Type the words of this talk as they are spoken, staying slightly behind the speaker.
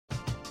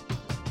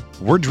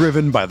We're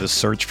driven by the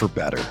search for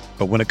better.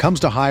 But when it comes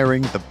to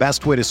hiring, the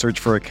best way to search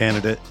for a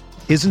candidate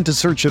isn't to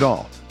search at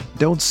all.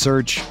 Don't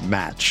search,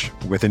 match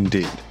with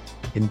Indeed.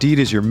 Indeed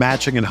is your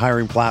matching and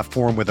hiring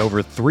platform with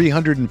over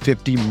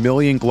 350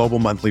 million global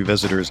monthly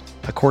visitors,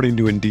 according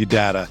to Indeed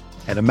data,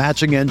 and a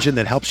matching engine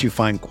that helps you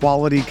find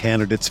quality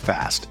candidates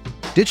fast.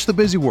 Ditch the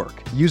busy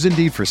work. Use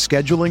Indeed for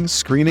scheduling,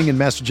 screening, and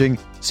messaging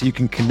so you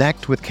can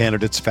connect with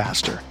candidates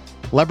faster.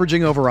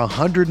 Leveraging over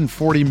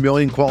 140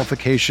 million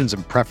qualifications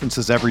and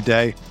preferences every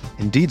day,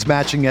 Indeed's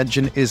matching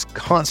engine is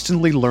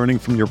constantly learning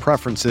from your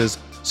preferences,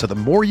 so the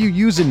more you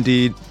use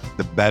Indeed,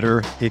 the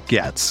better it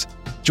gets.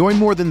 Join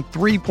more than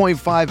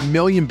 3.5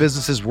 million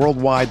businesses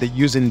worldwide that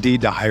use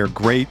Indeed to hire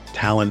great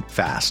talent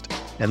fast.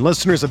 And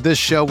listeners of this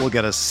show will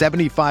get a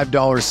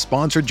 $75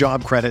 sponsored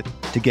job credit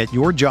to get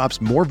your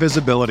jobs more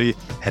visibility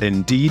at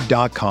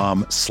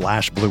Indeed.com/Blue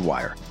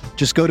Wire.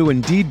 Just go to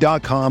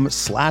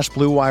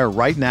Indeed.com/Blue Wire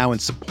right now and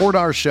support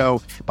our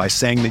show by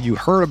saying that you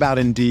heard about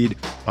Indeed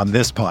on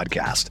this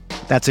podcast.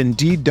 That's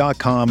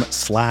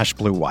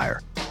Indeed.com/Blue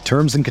Wire.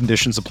 Terms and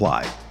conditions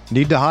apply.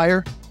 Need to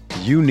hire?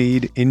 You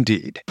need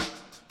Indeed.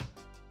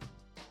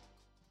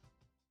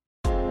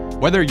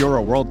 Whether you're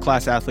a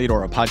world-class athlete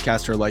or a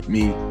podcaster like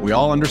me, we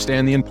all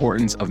understand the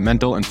importance of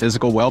mental and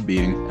physical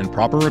well-being and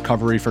proper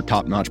recovery for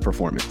top-notch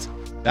performance.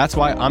 That's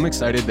why I'm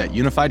excited that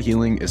Unified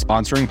Healing is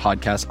sponsoring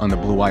podcasts on the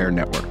Blue Wire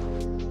Network.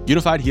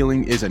 Unified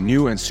Healing is a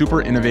new and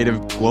super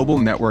innovative global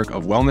network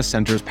of wellness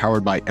centers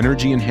powered by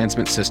Energy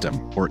Enhancement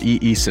System, or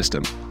EE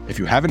System. If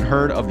you haven't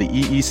heard of the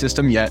EE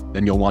System yet,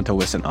 then you'll want to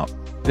listen up.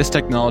 This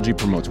technology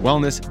promotes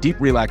wellness, deep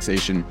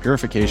relaxation,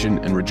 purification,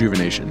 and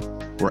rejuvenation.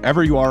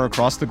 Wherever you are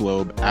across the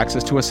globe,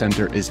 access to a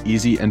center is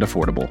easy and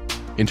affordable.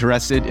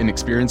 Interested in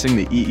experiencing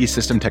the EE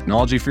System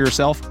technology for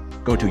yourself?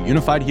 Go to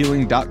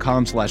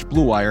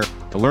unifiedhealing.com/Blue Wire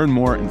to learn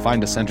more and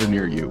find a center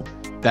near you.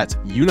 That's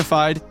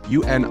unified,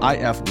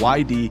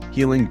 UNIFYD,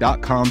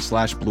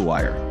 healing.com/Blue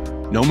Wire.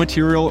 No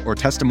material or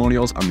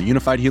testimonials on the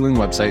Unified Healing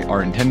website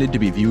are intended to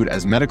be viewed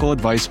as medical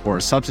advice or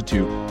a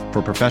substitute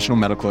for professional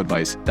medical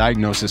advice,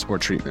 diagnosis, or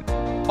treatment.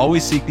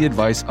 Always seek the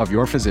advice of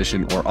your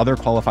physician or other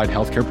qualified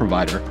healthcare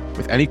provider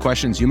with any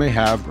questions you may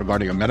have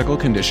regarding a medical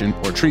condition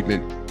or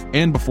treatment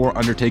and before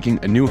undertaking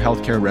a new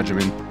healthcare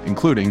regimen,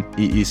 including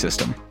EE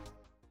System.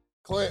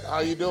 Clint, how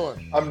you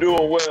doing? I'm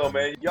doing well,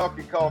 man. Y'all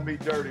can call me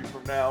Dirty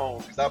from now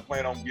on because I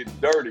plan on getting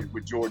dirty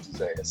with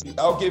George's ass.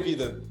 I'll give you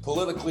the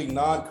politically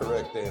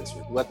non-correct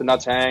answer. Let the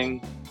nuts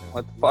hang.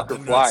 Let the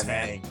fucker fly,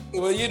 man.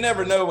 Well, you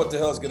never know what the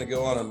hell's going to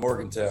go on in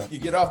Morgantown. You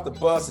get off the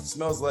bus, it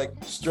smells like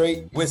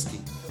straight whiskey.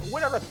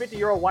 Whatever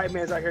 50-year-old white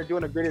man's out here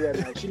doing a gritty that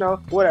night,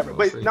 whatever.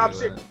 But no, I'm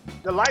serious.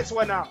 The lights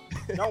went out.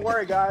 Don't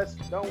worry, guys.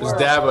 Don't worry.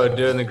 It's Dabo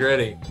doing the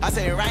gritty. I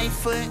say right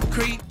foot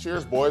creep.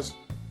 Cheers, boys.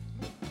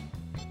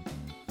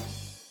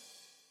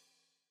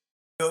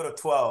 Go to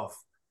 12,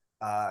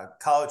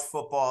 college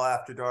football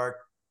after dark,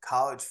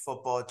 college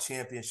football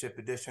championship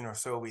edition, or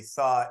so we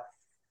thought.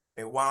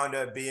 It wound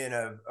up being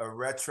a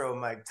retro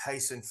Mike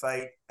Tyson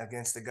fight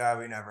against a guy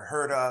we never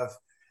heard of.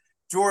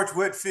 George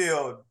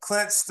Whitfield,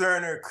 Clint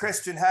Sterner,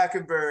 Christian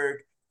Hackenberg,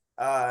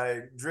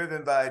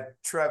 driven by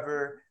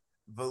Trevor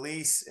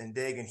Valise and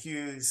Dagan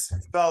Hughes.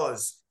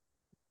 Fellas,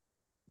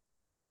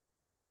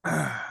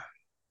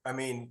 I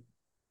mean,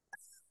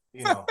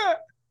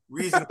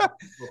 reasonable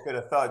people could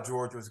have thought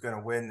George was going to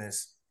win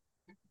this.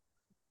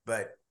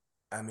 But,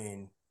 I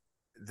mean,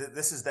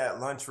 this is that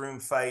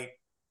lunchroom fight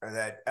or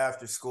that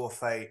after-school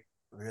fight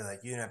where you're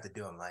like, you didn't have to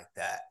do him like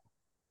that.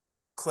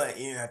 Clint,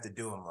 you didn't have to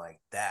do him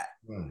like that.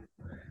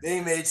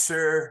 They made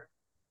sure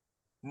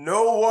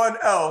no one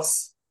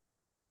else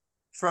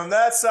from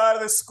that side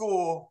of the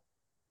school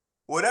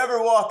would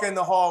ever walk in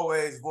the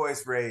hallways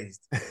voice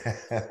raised.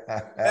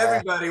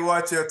 Everybody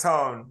watch your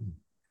tone.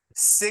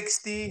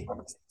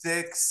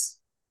 66-7.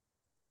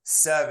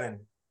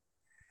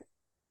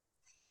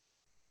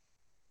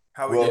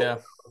 How we doing?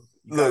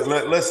 Look,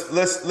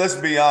 let's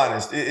be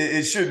honest.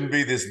 It shouldn't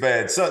be this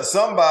bad.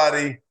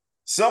 Somebody,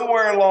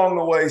 somewhere along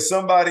the way,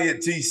 somebody at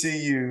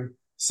TCU,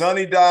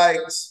 Sonny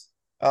Dykes,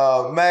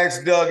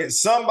 Max Duggan,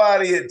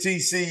 somebody at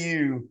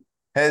TCU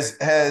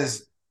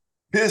has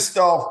pissed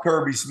off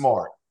Kirby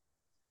Smart.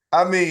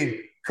 I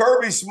mean,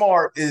 Kirby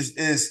Smart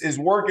is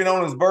working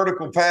on his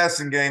vertical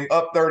passing game,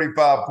 up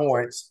 35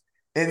 points.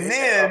 And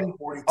then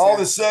all of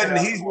a sudden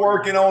he's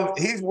working on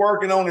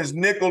his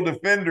nickel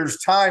defenders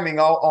timing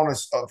on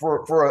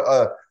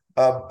for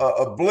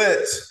a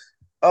blitz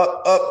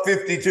up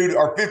 52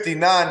 or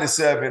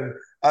 59-7.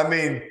 I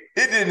mean,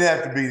 it didn't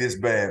have to be this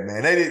bad,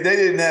 man. They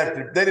didn't have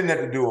to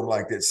do them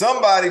like that.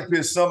 Somebody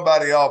pissed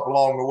somebody off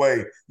along the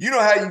way. You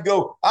know how you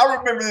go. I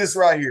remember this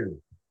right here.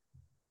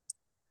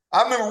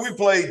 I remember we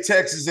played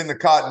Texas in the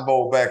Cotton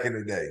Bowl back in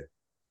the day.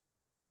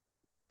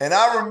 And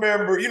I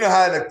remember, you know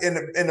how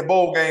in the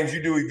bowl games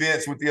you do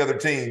events with the other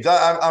teams.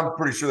 I'm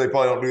pretty sure they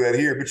probably don't do that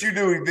here, but you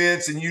do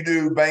events and you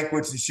do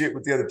banquets and shit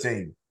with the other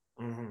team.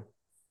 Mm-hmm.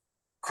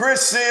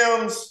 Chris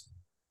Sims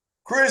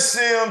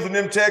and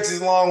them Texas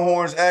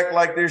Longhorns act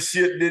like their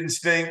shit didn't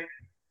stink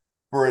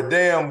for a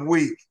damn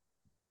week.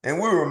 and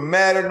we were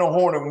madder than a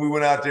hornet when we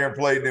went out there and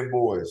played them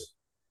boys.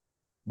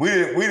 We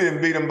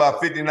didn't beat them by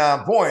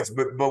 59 points,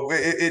 but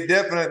it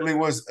definitely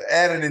was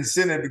added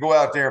incentive to go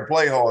out there and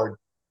play hard.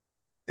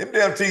 Them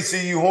damn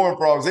TCU Horned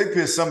Frogs, they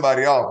pissed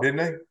somebody off, didn't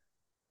they?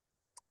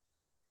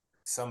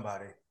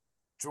 Somebody.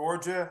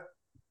 Georgia.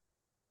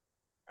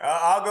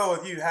 I'll go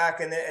with you, Hack,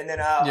 and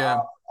then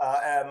I'll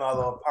add my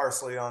little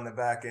parsley on the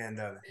back end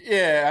of it.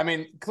 Yeah, I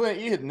mean, Clint,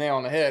 you hit the nail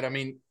on the head. I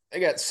mean, they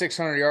got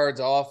 600 yards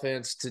of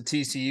offense to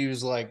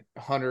TCU's like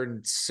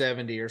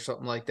 170 or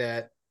something like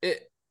that.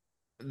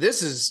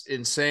 This is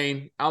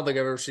insane. I don't think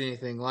I've ever seen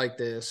anything like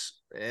this,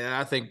 and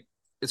I think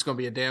it's going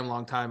to be a damn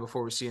long time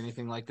before we see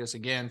anything like this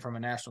again from a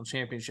national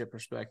championship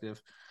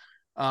perspective.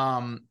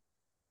 I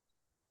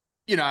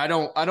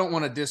don't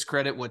want to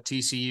discredit what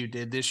TCU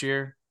did this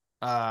year.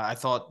 I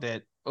thought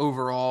that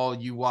overall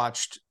you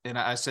watched, and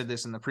I said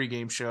this in the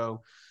pregame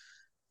show,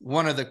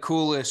 one of the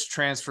coolest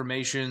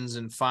transformations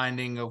and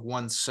finding of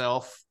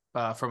oneself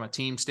from a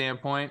team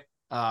standpoint.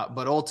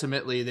 But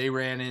ultimately they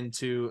ran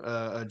into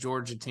a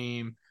Georgia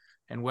team,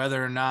 and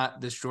whether or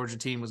not this Georgia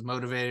team was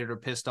motivated or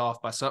pissed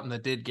off by something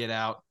that did get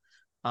out,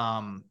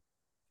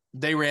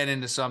 they ran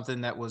into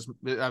something that was,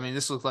 I mean,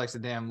 this looked like the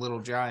damn Little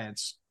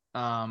Giants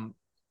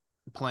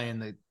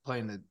playing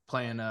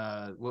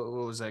what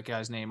was that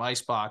guy's name?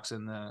 Icebox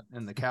and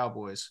the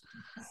Cowboys.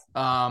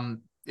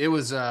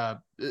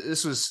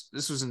 This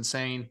was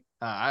insane.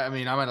 I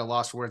mean, I'm at a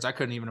loss for words. I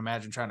couldn't even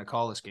imagine trying to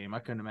call this game. I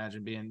couldn't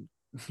imagine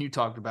you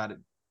talked about it,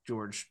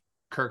 George,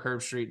 Kirk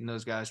Herbstreit and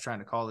those guys trying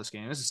to call this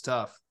game. This is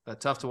tough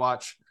to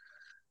watch.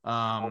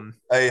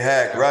 Hey,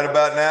 Hack, right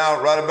about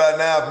now,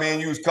 if me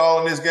and you was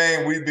calling this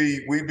game,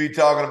 we'd be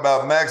talking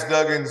about Max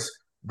Duggan's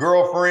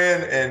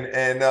girlfriend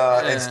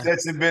and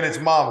Stetson Bennett's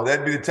mama.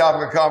 That'd be the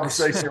topic of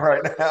conversation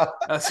right now.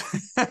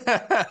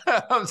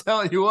 I'm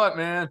telling you what,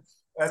 man.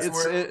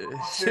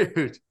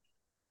 Dude.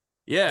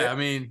 Yeah, I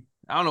mean,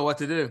 I don't know what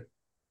to do.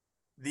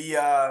 Hey,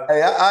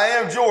 I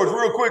am, George,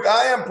 real quick.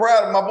 I am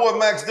proud of my boy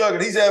Max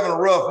Duggan. He's having a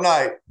rough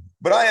night,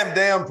 but I am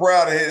damn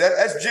proud of him.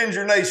 That's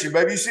Ginger Nation,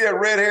 baby. You see that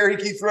red hair he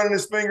keeps running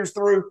his fingers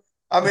through?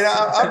 I mean,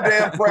 I'm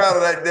damn proud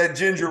of that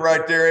Ginger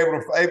right there, able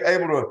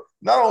to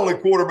not only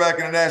quarterback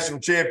in a national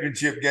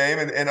championship game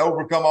and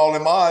overcome all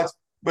them odds,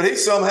 but he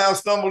somehow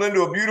stumbled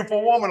into a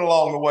beautiful woman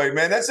along the way,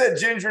 man. That's that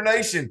Ginger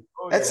Nation.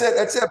 That's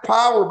that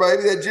power,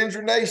 baby, that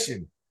Ginger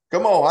Nation.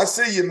 Come on, I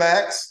see you,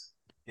 Max.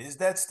 Is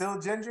that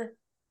still Ginger?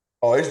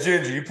 Oh, it's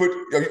Ginger.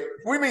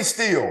 We mean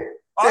steel.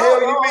 The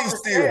hell you mean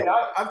steel?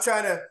 I'm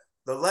trying to.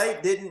 The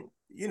light didn't.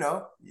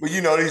 Well,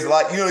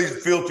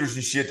 these filters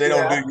and shit. They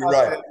don't do you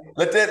right.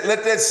 Let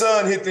that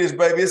sun hit this,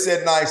 baby. It's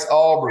that nice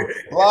Auburn.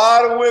 A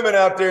lot of women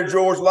out there,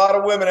 George. A lot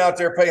of women out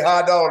there pay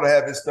high dollar to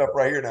have this stuff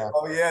right here now.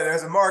 Oh yeah,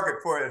 there's a market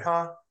for it,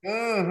 huh?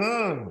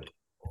 Mm-hmm.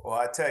 Well,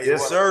 I tell you,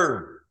 yes,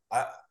 sir.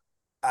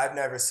 I've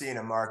never seen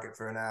a market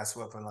for an ass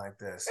whooping like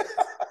this.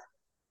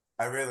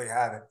 I really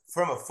haven't.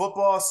 From a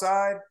football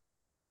side,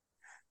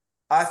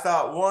 I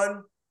thought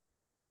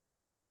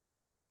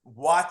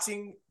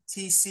watching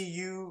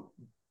TCU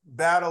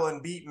battle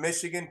and beat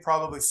Michigan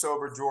probably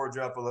sobered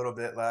Georgia up a little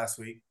bit last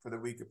week for the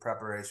week of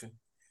preparation.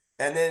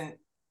 And then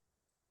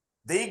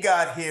they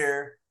got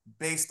here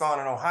based on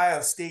an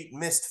Ohio State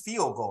missed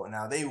field goal.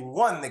 Now, they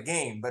won the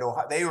game, but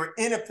they were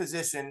in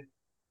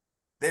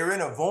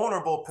a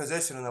vulnerable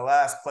position in the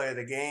last play of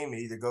the game. It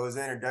either goes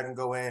in or doesn't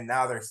go in.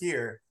 Now they're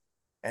here,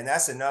 and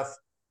that's enough.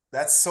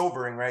 That's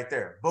sobering right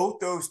there.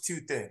 Both those two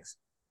things.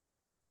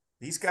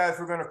 These guys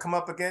we're going to come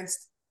up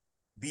against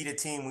beat a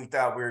team we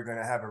thought we were going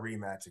to have a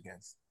rematch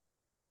against.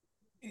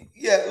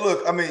 Yeah,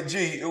 look, I mean,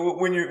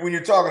 when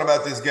you're talking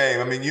about this game,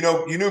 I mean, you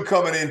knew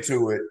coming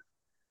into it,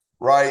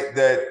 right,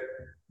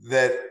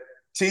 that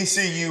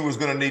TCU was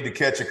going to need to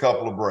catch a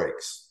couple of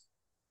breaks.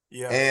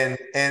 Yeah. And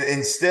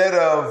instead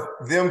of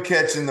them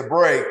catching the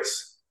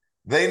breaks,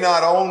 they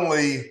not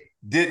only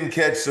didn't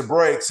catch the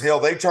breaks,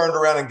 hell, they turned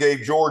around and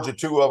gave Georgia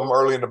 2 of them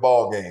early in the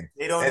ball game.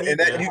 They don't and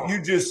that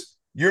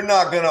you're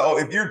not going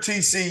to, if you're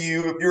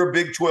TCU, if you're a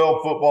Big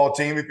 12 football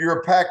team, if you're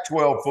a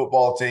Pac-12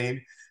 football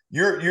team,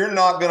 you're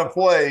not going to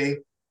play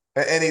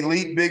an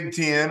elite Big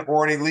 10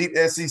 or an elite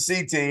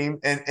SEC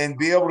team and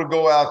be able to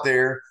go out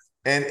there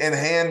and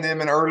hand them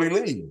an early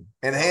lead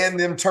and hand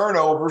them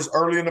turnovers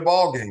early in the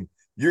ball game.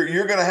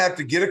 You're going to have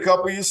to get a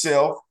couple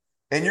yourself,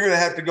 and you're going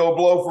to have to go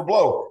blow for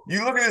blow.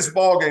 You look at this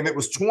ball game; it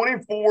was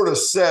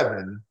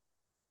 24-7,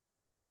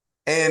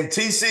 and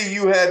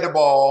TCU had the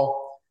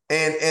ball,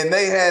 and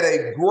they had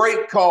a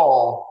great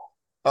call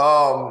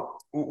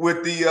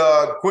with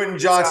the Quentin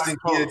Johnston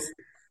kid.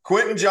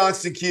 Quentin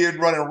Johnston kid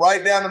running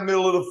right down the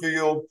middle of the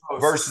field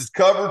versus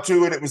cover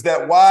 2, and it was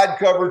that wide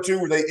cover 2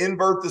 where they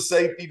invert the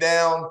safety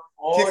down.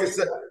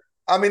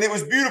 I mean, it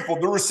was beautiful.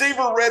 The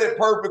receiver read it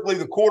perfectly.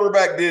 The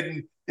quarterback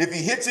didn't. If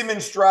he hits him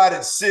in stride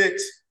at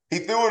 6, he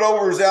threw it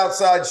over his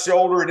outside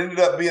shoulder. It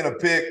ended up being a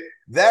pick.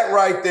 That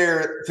right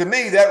there, to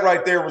me,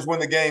 was when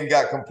the game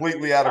got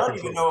completely out of control. I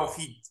don't even know if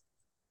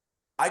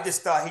I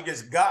just thought he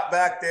just got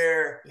back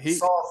there,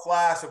 saw a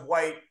flash of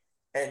white,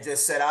 and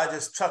just said, I'll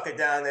just chuck it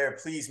down there.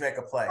 Please make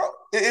a play.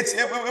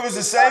 It was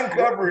the same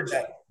coverage.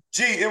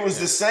 It was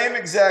the same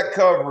exact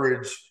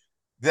coverage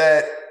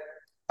that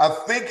I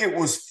think it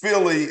was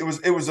Philly.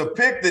 It was a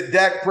pick that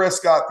Dak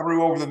Prescott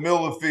threw over the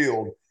middle of the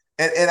field.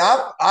 And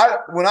I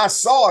when I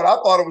saw it, I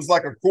thought it was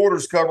like a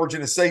quarters coverage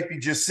and a safety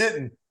just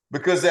sitting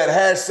because that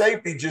hash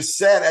safety just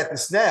sat at the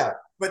snap.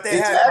 But they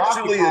had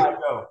actually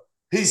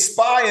he's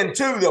spying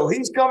too, though.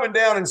 He's coming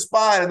down and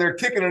spying, and they're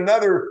kicking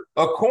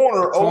a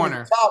corner over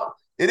the top.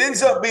 It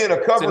ends up being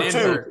a cover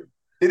two.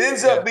 It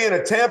ends up being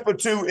a Tampa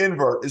 2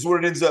 invert is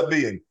what it ends up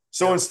being.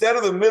 So instead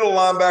of the middle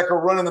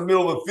linebacker running the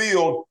middle of the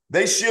field,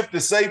 they shift the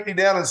safety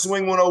down and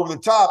swing one over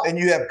the top, and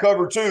you have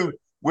cover 2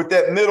 with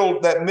that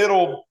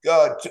middle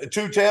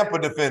two Tampa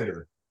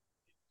defender.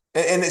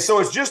 And so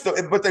it's just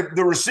but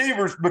the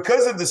receivers,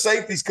 because of the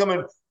safeties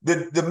coming,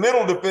 the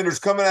middle defenders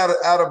coming out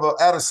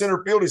of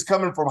center field, he's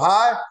coming from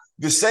high.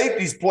 The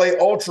safeties play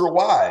ultra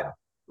wide.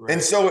 Right.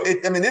 And so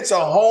it's a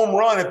home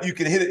run if you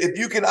can hit it. If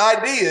you can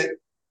ID it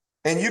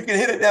and you can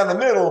hit it down the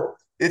middle,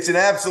 it's an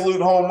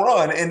absolute home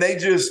run. And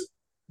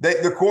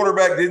the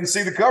quarterback didn't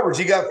see the coverage.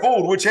 He got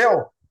fooled, which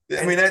hell.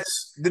 I mean,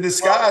 that's the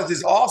disguise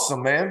is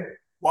awesome, man.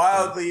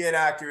 Wildly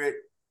inaccurate.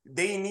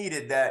 They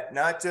needed that,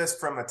 not just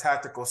from a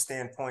tactical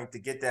standpoint to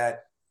get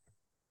that.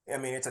 I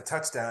mean, it's a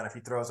touchdown if he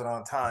throws it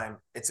on time.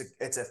 It's a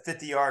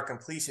 50-yard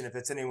completion if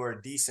it's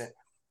anywhere decent.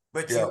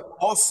 But you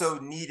also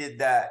needed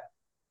that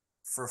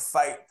for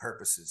fight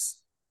purposes,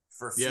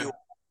 for fuel,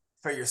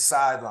 for your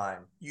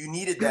sideline. You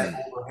needed that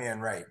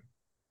overhand right.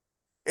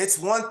 It's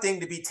one thing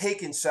to be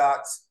taking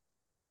shots,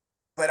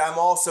 but I'm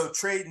also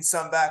trading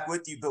some back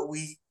with you.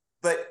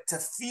 But to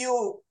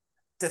feel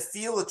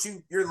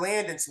that you're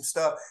landing some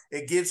stuff,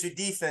 it gives your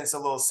defense a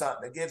little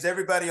something. It gives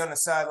everybody on the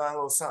sideline a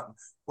little something.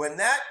 When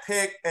that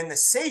pick and the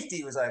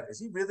safety was like, is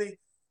he really?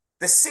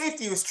 The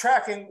safety was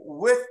tracking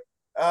with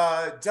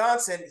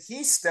Johnson.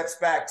 He steps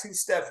back 2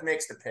 steps,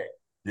 makes the pick.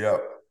 Yeah.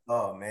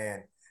 Oh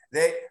man,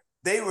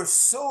 they were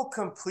so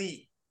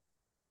complete.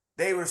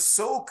 They were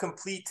so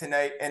complete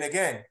tonight. And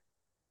again,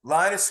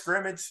 line of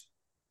scrimmage,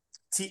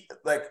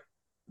 like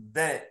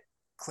Bennett,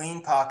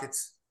 clean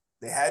pockets.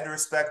 They had to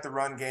respect the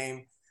run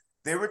game.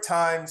 There were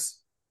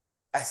times,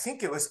 I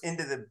think it was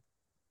into the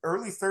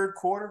early third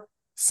quarter,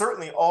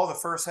 certainly all the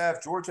first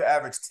half, Georgia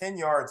averaged 10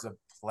 yards of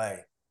play,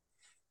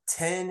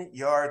 10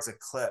 yards a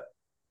clip.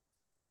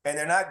 And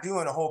they're not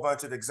doing a whole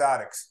bunch of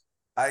exotics.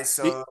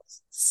 ISO,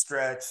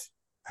 stretch,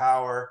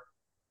 power,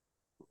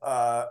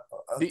 a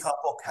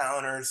couple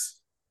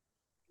counters.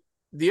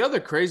 The other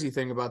crazy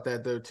thing about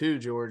that, though, too,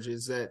 George,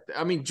 is that,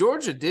 I mean,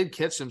 Georgia did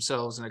catch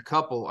themselves in a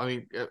couple, I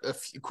mean,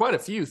 quite a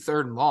few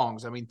 3rd and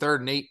longs. I mean, 3rd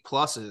and 8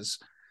 pluses.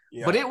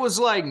 Yeah. But it was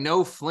like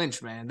no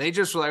flinch, man. They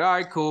just were like, all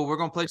right, cool. We're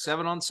going to play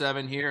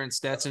 7-on-7 here, and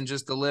Stetson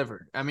just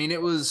delivered. I mean,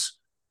 it was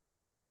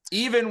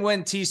even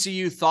when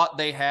TCU thought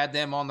they had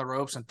them on the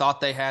ropes and thought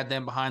they had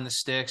them behind the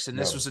sticks, and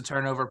this was a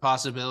turnover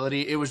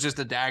possibility, it was just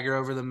a dagger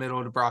over the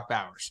middle to Brock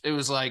Bowers. It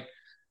was like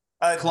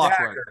clockwork.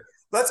 Dagger.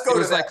 Let's go to that. It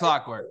was like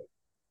clockwork.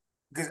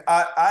 Because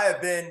I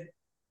have been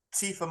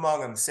chief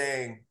among them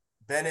saying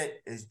Bennett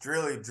is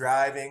really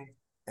driving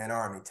an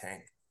Army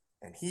tank,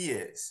 and he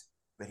is.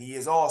 But he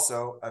is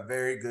also a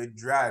very good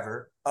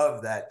driver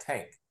of that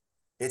tank.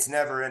 It's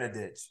never in a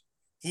ditch.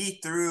 He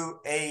threw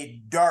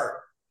a dart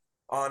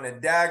on a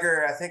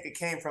dagger. I think it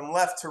came from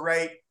left to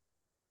right.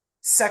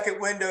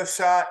 Second window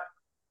shot,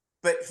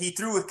 but he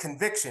threw with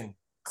conviction,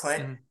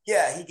 Clint. Mm-hmm.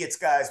 Yeah, he gets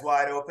guys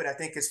wide open. I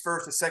think his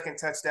first or second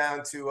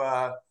touchdown to,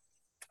 I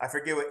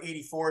forget what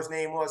 84's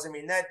name was. I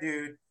mean, that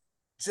dude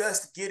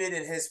just get it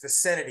in his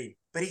vicinity.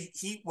 But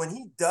he when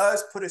he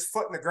does put his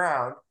foot in the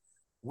ground,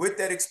 with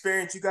that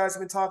experience you guys have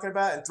been talking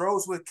about and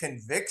throws with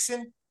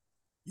conviction,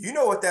 you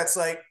know what that's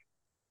like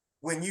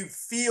when you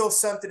feel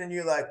something and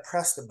you're like,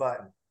 press the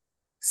button,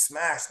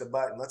 smash the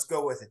button, let's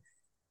go with it.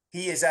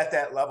 He is at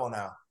that level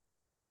now.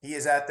 He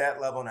is at that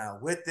level now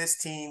with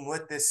this team,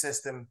 with this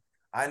system.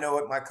 I know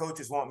what my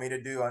coaches want me to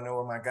do. I know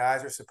where my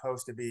guys are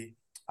supposed to be.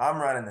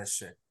 I'm running this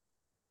shit.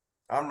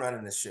 I'm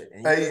running this shit.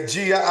 Hey,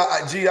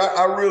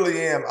 I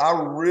really am. I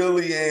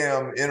really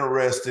am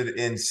interested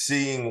in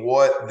seeing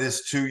what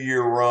this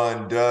 2-year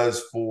run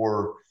does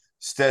for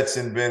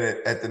Stetson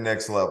Bennett at the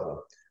next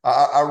level.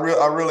 I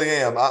really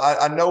am.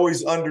 I know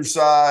he's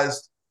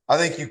undersized. I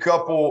think you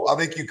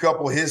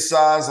couple his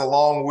size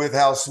along with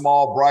how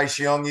small Bryce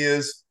Young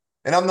is,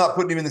 and I'm not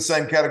putting him in the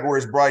same category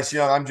as Bryce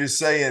Young. I'm just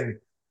saying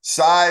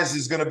size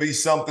is going to be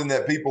something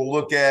that people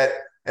look at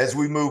as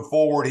we move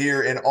forward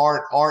here and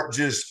aren't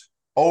just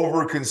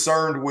over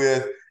concerned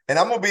with. And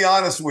I'm going to be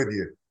honest with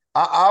you.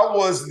 I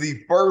was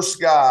the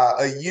first guy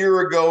a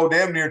year ago,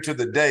 damn near to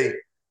the date,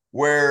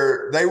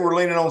 where they were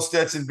leaning on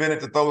Stetson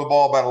Bennett to throw the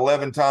ball about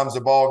 11 times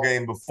a ball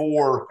game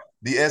before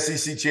the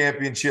SEC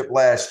championship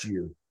last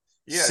year.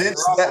 Yeah,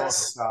 since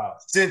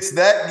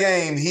that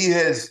game, he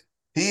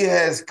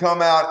has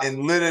come out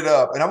and lit it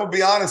up. And I'm going to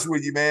be honest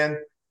with you, man.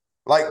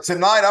 Like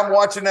tonight, I'm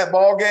watching that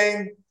ball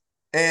game,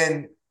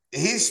 and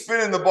he's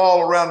spinning the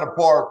ball around the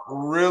park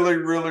really,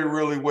 really,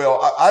 really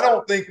well. I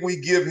don't think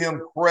we give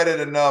him credit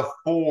enough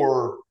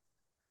for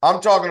 – I'm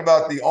talking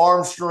about the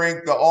arm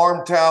strength, the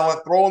arm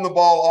talent, throwing the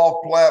ball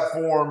off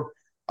platform.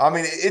 I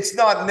mean, it's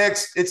not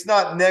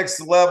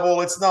next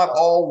level. It's not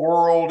all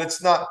world.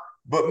 It's not,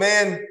 but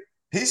man,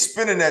 he's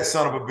spinning that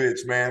son of a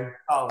bitch, man.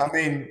 Oh. I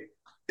mean,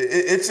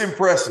 it's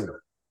impressive.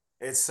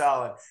 It's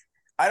solid.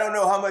 I don't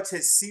know how much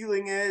his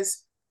ceiling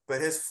is,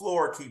 but his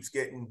floor keeps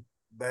getting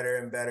better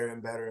and better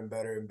and better and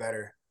better and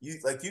better. You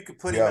could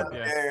put him out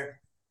there.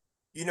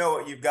 You know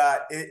what you've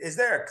got. Is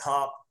there a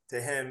comp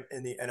to him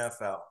in the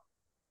NFL?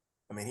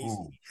 I mean, he's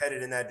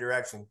headed in that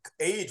direction.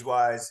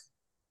 Age-wise,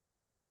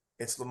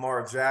 it's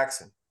Lamar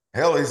Jackson.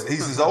 Hell, he's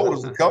as old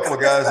as a couple of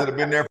guys that have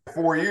been there for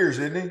 4 years,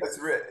 isn't he? That's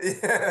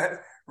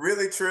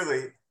really,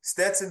 truly.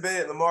 Stetson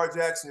Bennett, Lamar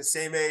Jackson, the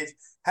same age.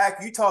 Hack,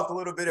 you talked a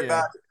little bit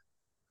about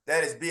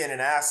that as being an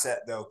asset,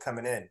 though,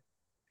 coming in.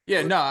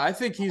 Yeah, no, I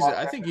think he's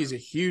a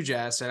huge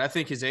asset. I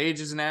think his age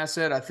is an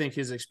asset. I think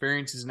his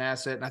experience is an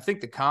asset, and I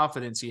think the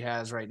confidence he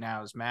has right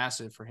now is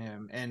massive for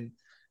him. And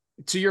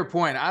to your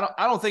point, I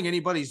don't think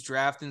anybody's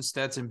drafting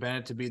Stetson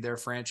Bennett to be their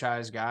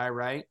franchise guy,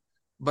 right?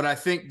 But I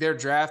think they're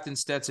drafting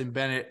Stetson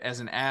Bennett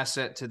as an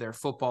asset to their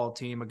football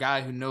team, a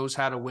guy who knows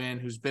how to win,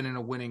 who's been in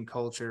a winning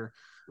culture.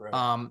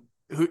 Right.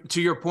 Who,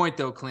 to your point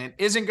though, Clint,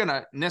 isn't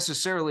gonna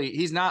necessarily.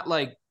 He's not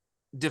like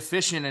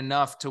deficient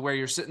enough to where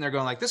you're sitting there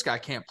going like, this guy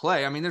can't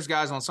play. I mean, there's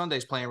guys on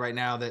Sundays playing right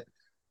now that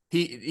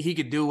he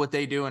could do what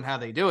they do and how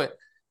they do it.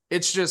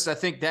 It's just, I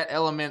think that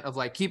element of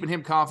like keeping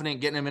him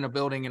confident, getting him in a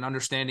building and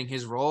understanding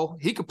his role.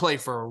 He could play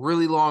for a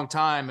really long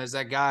time as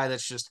that guy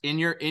that's just in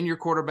your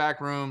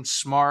quarterback room,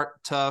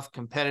 smart, tough,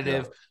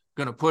 competitive,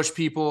 going to push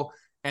people.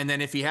 And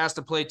then if he has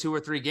to play 2 or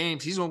 3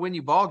 games, he's going to win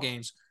you ball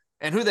games.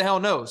 And who the hell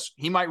knows?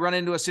 He might run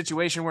into a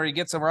situation where he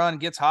gets a run,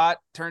 gets hot,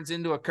 turns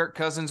into a Kirk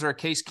Cousins or a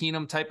Case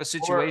Keenum type of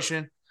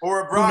situation.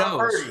 Or a Brock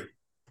Purdy.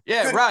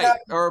 Yeah, good right.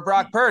 Or a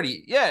Brock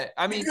Purdy. Yeah,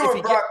 I mean,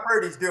 if Brock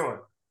Purdy's doing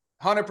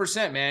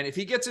 100%, man. If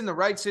he gets in the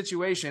right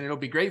situation, it'll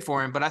be great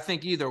for him. But I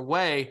think either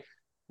way,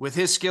 with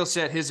his skill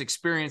set, his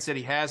experience that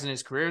he has in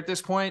his career at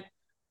this point,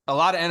 a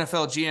lot of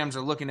NFL GMs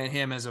are looking at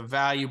him as a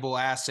valuable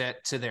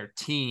asset to their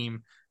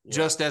team,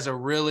 just as a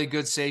really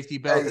good safety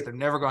belt that they're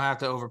never going to have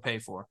to overpay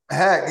for.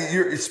 Heck,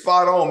 you're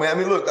spot on, man. I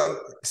mean, look,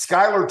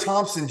 Skylar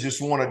Thompson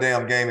just won a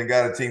damn game and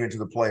got a team into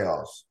the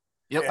playoffs.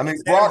 Yep. I mean,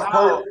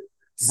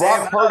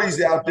 Brock Purdy's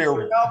out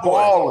there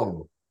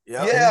balling.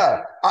 Yep.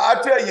 Yeah.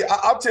 I'll tell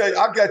you,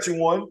 I got you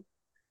one.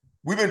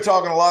 We've been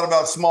talking a lot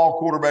about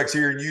small quarterbacks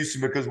here in Houston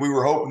because we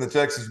were hoping the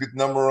Texans get the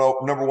number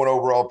 1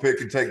 overall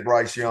pick and take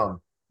Bryce Young.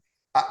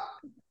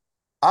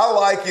 I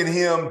liken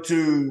him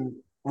to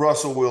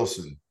Russell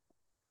Wilson.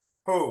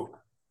 Who?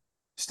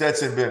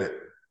 Stetson Bennett.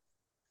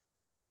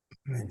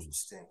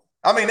 Interesting.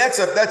 I mean, that's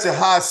a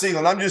high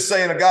ceiling. I'm just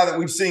saying a guy that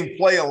we've seen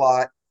play a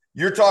lot.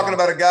 You're talking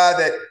about a guy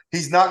that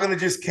he's not going to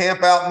just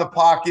camp out in the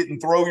pocket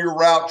and throw your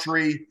route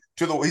tree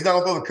he's not going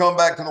to throw the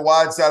comeback to the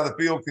wide side of the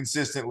field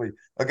consistently.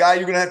 A guy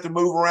you're going to have to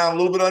move around, a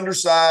little bit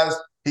undersized.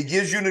 He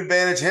gives you an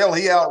advantage. Hell,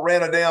 he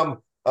outran a damn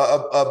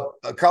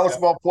a college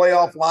football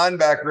playoff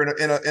linebacker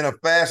in a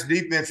fast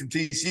defense from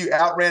TCU.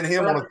 Outran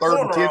him on a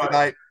 3rd and 10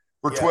 tonight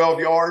for 12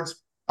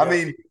 yards. I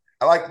mean,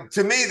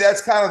 to me,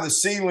 that's kind of the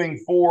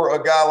ceiling for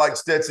a guy like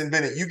Stetson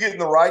Bennett. You get in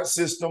the right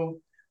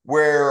system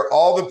where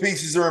all the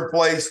pieces are in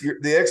place.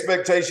 The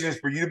expectation is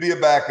for you to be a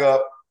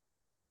backup,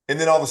 and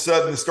then all of a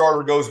sudden the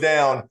starter goes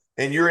down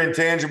and your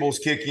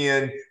intangibles kick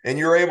in and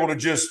you're able to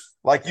just,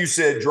 like you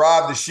said,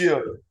 drive the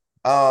ship.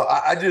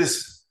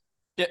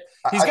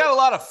 He's got a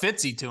lot of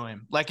Fitzy to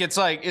him. Like it's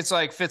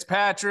like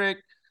Fitzpatrick.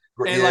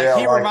 And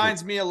he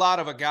reminds me a lot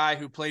of a guy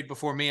who played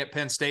before me at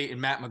Penn State and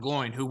Matt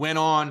McGloin, who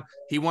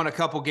he won a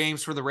couple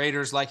games for the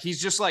Raiders. Like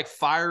he's just like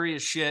fiery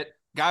as shit.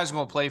 Guys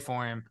going to play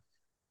for him.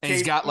 And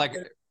he's got like,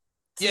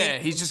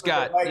 he's just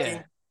got,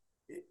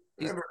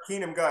 Remember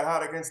Keenum got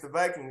hot against the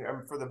Vikings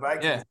for the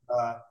Vikings.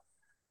 Yeah.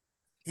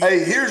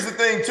 Hey, here's the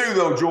thing too,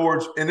 though,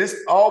 George, and this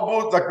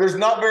there's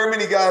not very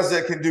many guys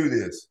that can do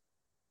this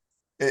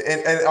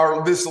and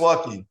are this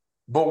lucky.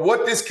 But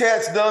what this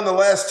cat's done the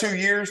last 2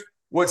 years,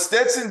 what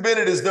Stetson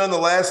Bennett has done the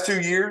last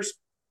 2 years,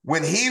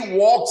 when he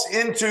walks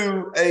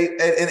into an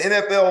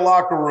NFL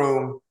locker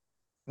room,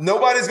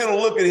 nobody's going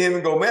to look at him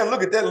and go, man,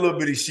 look at that little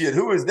bitty shit.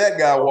 Who is that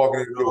guy walking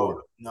in the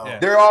door? No. Yeah.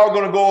 They're all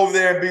going to go over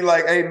there and be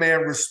like, hey,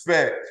 man,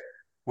 respect.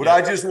 What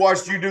I just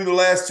watched you do the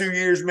last 2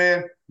 years,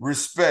 man,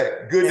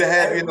 respect. Good to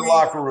have you in the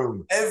locker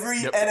room. Every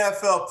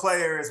NFL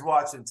player is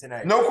watching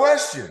tonight. No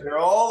question. They're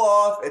all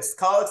off. It's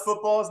college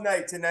football's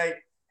night tonight.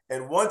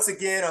 And once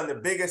again, on the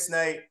biggest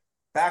night,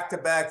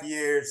 back-to-back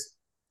years,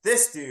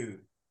 this dude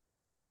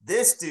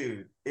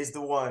is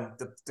the one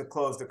to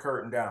close the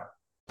curtain down.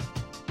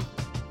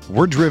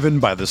 We're driven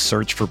by the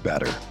search for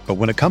better. But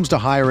when it comes to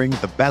hiring,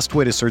 the best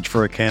way to search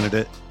for a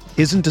candidate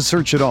isn't to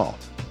search at all.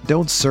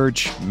 Don't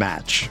search,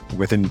 match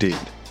with Indeed.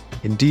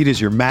 Indeed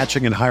is your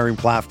matching and hiring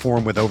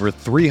platform with over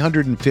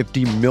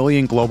 350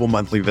 million global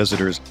monthly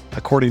visitors,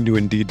 according to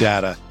Indeed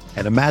data,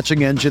 and a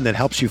matching engine that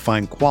helps you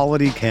find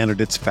quality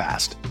candidates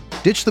fast.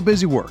 Ditch the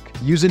busy work.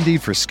 Use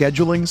Indeed for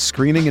scheduling,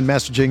 screening, and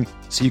messaging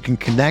so you can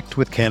connect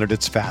with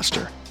candidates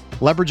faster.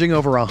 Leveraging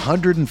over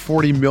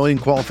 140 million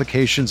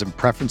qualifications and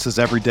preferences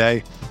every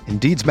day,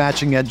 Indeed's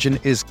matching engine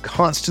is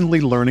constantly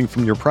learning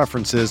from your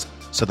preferences,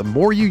 so the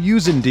more you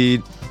use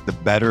Indeed, the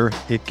better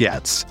it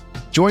gets.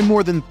 Join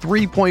more than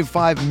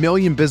 3.5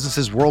 million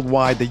businesses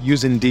worldwide that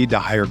use Indeed to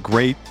hire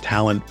great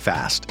talent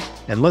fast.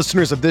 And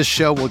listeners of this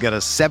show will get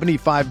a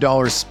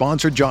 $75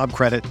 sponsored job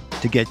credit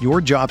to get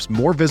your jobs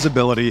more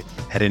visibility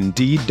at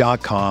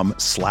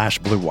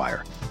Indeed.com/Blue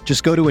Wire.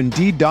 Just go to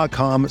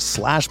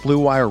Indeed.com/Blue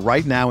Wire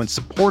right now and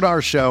support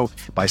our show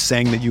by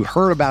saying that you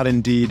heard about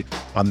Indeed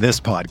on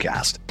this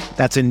podcast.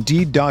 That's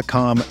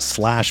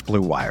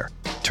Indeed.com/Blue Wire.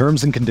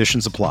 Terms and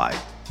conditions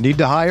apply. Need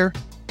to hire?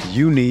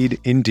 You need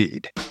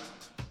Indeed.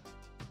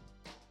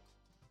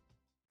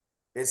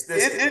 Isn't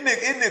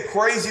it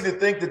crazy to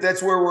think that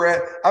that's where we're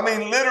at? I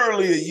mean,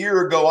 literally a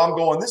year ago, I'm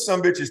going, this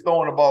sumbitch is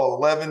throwing the ball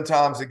 11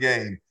 times a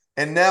game.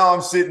 And now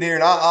I'm sitting here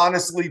and I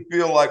honestly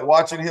feel like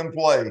watching him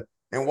play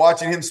and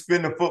watching him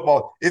spin the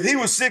football. If he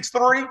was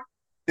 6'3",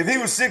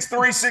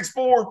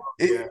 6'4",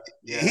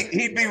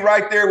 he'd be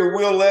right there with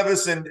Will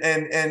Levis and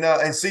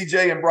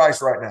CJ and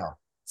Bryce right now.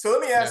 So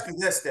let me ask you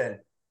this then.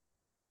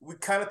 We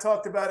kind of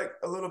talked about it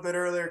a little bit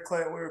earlier,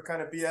 Clint. We were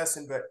kind of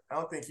BSing, but I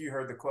don't think you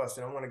heard the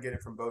question. I want to get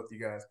it from both you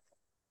guys.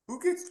 Who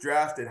gets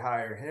drafted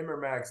higher, him or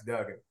Max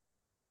Duggan?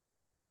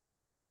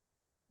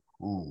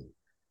 Ooh,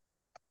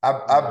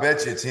 I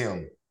bet you it's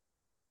him.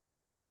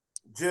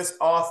 Just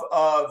off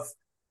of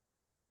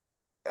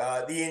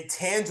the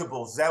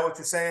intangibles. Is that what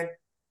you're saying?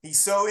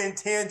 He's so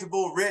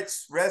intangible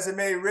rich,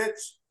 resume rich?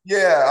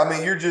 Yeah, I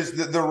mean, you're just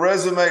the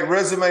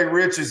resume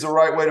rich is the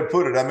right way to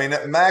put it. I mean,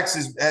 Max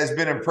has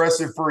been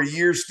impressive for a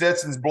year.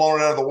 Stetson's blown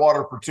it out of the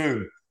water for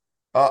 2.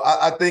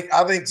 I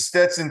think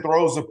Stetson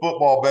throws the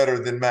football better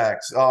than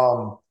Max.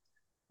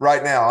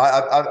 Right now,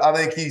 I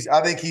think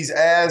he's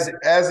as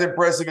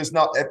impressive, if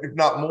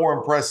not more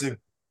impressive,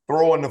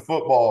 throwing the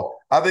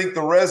football. I think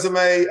the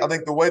resume, I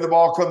think the way the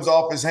ball comes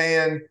off his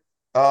hand,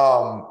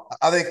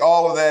 I think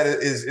all of that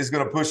is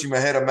going to push him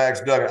ahead of Max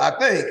Duggan. I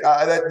think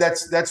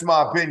that's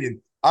my opinion.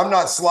 I'm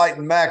not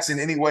slighting Max in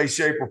any way,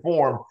 shape, or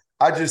form.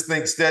 I just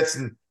think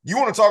Stetson. You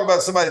want to talk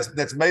about somebody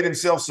that's made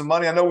himself some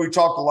money? I know we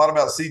talked a lot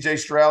about C.J.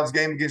 Stroud's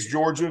game against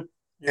Georgia,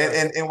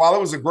 and while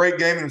it was a great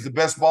game, it was the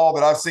best ball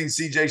that I've seen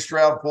C.J.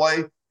 Stroud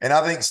play. And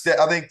I think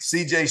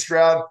C.J.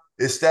 Stroud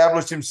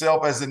established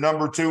himself as the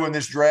number 2 in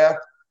this draft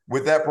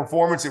with that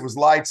performance. It was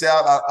lights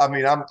out. I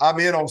mean, I'm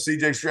in on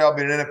C.J. Stroud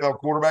being an NFL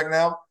quarterback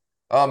now.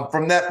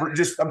 From that,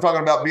 I'm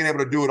talking about being able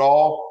to do it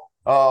all.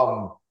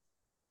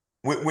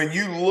 When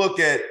you look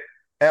at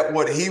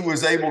what he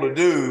was able to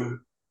do,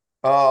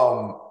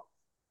 I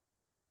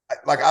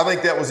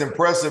think that was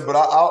impressive. But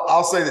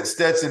I'll say that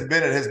Stetson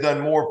Bennett has done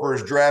more for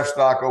his draft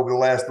stock over the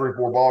last 3 or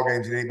 4 ball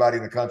games than anybody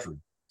in the country.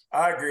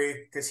 I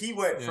agree, because he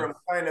went from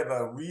kind of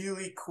a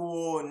really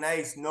cool,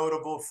 nice,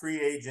 notable free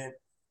agent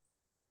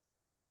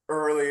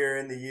earlier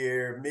in the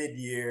year,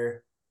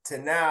 mid-year, to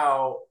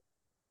now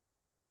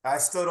I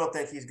still don't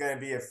think he's going to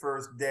be a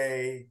first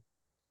day.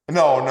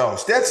 No.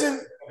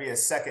 Stetson? Be a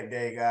second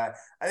day guy.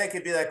 I think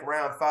it'd be like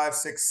around 5,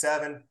 6,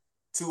 7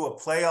 to a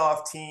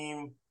playoff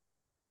team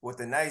with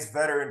a nice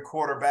veteran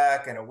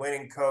quarterback and a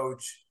winning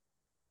coach.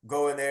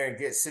 Go in there and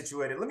get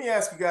situated. Let me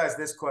ask you guys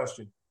this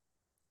question.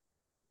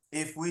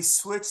 If we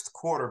switched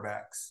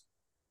quarterbacks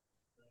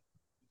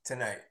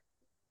tonight,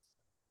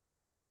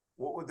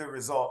 what would the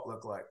result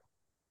look like?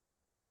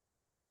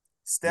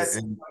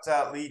 Stetson comes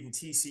out leading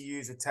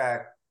TCU's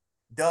attack.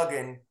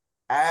 Duggan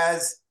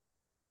as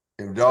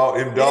them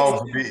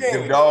dogs would be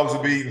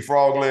eating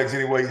frog legs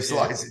any way you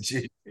slice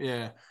it.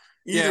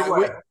 Either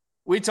way.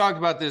 We talked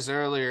about this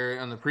earlier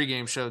on the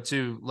pregame show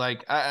too.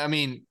 Like,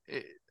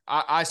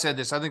 I said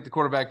this. I think the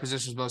quarterback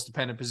position is the most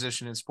dependent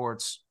position in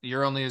sports.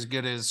 You're only as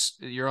good as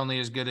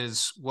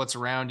what's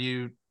around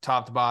you,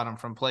 top to bottom,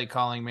 from play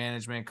calling,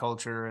 management,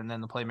 culture, and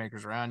then the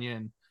playmakers around you.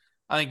 And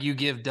I think you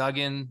give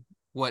Duggan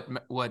what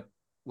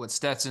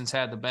Stetson's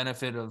had the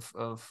benefit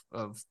of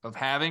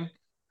having.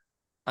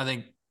 I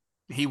think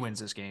he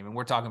wins this game, and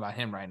we're talking about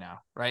him right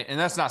now, right? And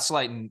that's not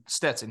slighting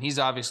Stetson. He's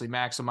obviously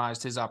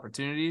maximized his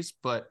opportunities,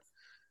 but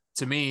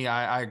to me,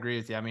 I agree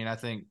with you. I mean, I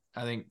think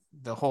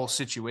the whole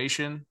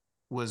situation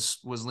was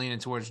leaning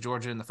towards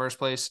Georgia in the first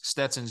place.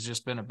 Stetson's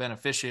just been a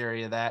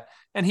beneficiary of that,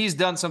 and he's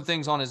done some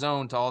things on his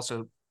own to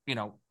also,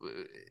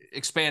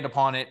 expand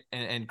upon it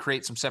and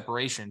create some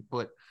separation.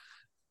 But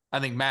I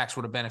think Max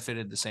would have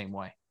benefited the same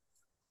way.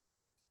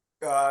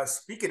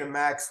 Speaking of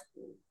Max,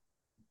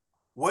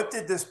 what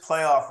did this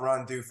playoff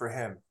run do for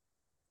him?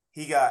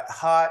 He got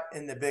hot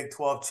in the Big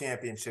 12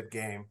 championship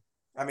game.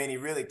 I mean, he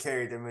really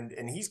carried them,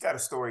 and he's got a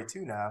story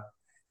too now.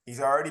 He's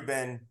already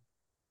been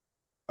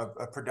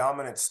a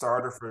predominant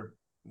starter for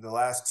the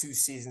last 2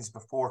 seasons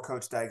before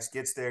Coach Dykes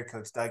gets there.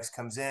 Coach Dykes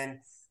comes in,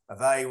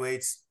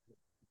 evaluates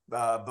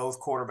both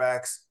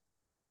quarterbacks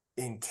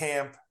in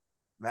camp.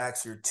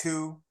 Max, you're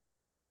 2.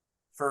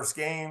 First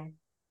game,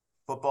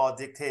 football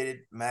dictated.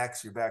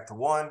 Max, you're back to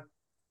 1.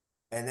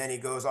 And then he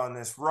goes on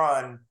this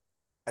run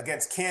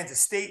against Kansas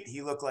State.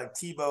 He looked like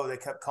Tebow. They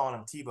kept calling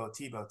him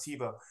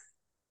Tebow.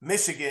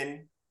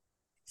 Michigan,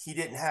 he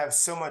didn't have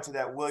so much of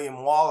that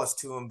William Wallace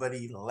to him, but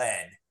he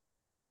led,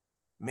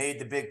 made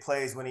the big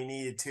plays when he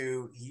needed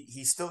to.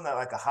 He's still not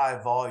like a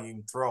high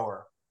volume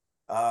thrower,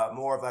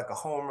 more of like a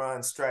home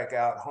run,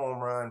 strikeout, home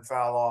run,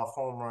 foul off,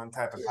 home run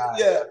type of guy.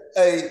 Yeah.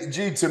 Hey,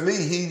 G, to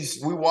me,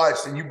 we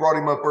watched, and you brought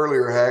him up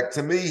earlier, Hack.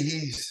 To me,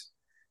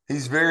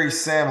 he's very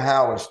Sam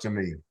Howish to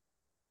me.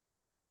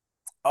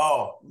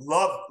 Oh,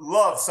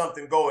 love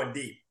something going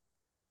deep,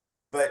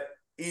 but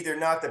either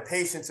not the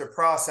patience or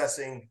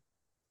processing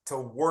to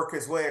work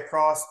his way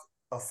across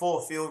a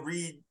full field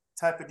read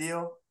type of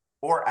deal,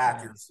 or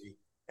accuracy.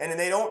 And then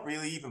they don't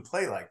really even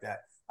play like that.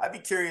 I'd be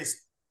curious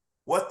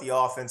what the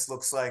offense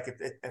looks like.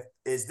 If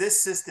is this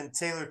system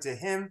tailored to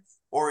him,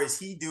 or is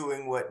he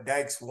doing what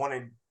Dykes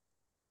wanted?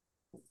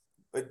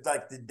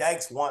 Like, did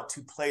Dykes want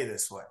to play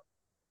this way?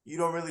 You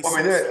don't really.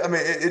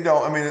 It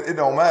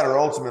don't matter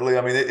ultimately.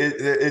 I mean,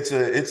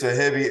 it's a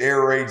heavy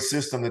air raid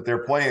system that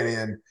they're playing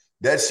in.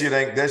 That shit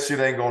ain't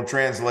going to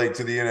translate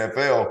to the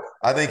NFL.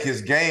 I think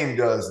his game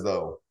does,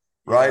 though,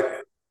 right? Yeah.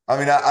 I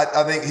mean,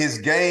 I think his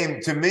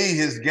game, to me,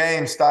 his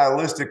game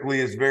stylistically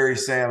is very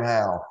Sam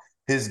Howell.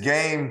 His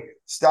game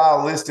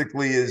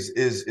stylistically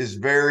is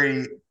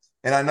very,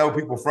 and I know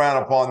people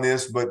frown upon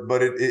this, but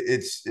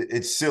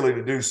it's silly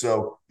to do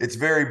so. It's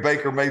very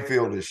Baker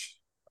Mayfieldish.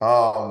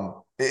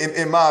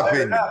 In my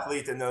opinion, better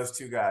athlete than those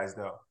two guys,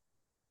 though.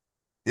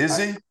 Is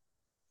he?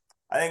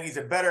 I think he's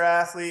a better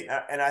athlete,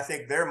 and I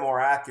think they're more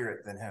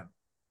accurate than him.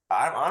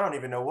 I don't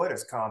even know what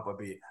his comp would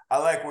be. I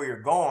like where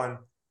you're going.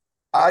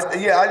 I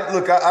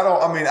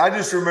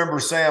just remember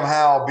Sam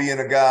Howell being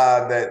a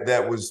guy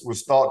that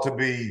was thought to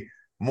be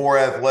more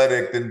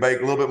athletic than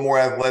Baker, a little bit more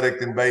athletic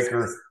than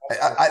Baker.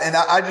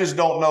 I just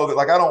don't know that.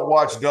 Like, I don't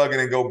watch Duggan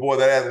and go, boy,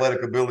 that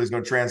athletic ability is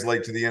going to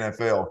translate to the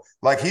NFL.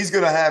 Like, he's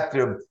going to have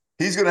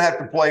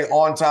to play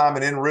on time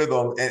and in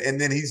rhythm,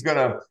 and then he's going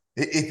to,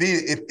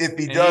 if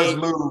he does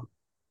move,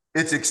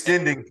 it's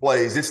extending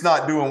plays. It's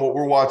not doing what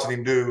we're watching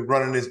him do,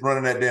 running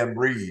that damn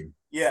read.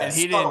 Yeah, and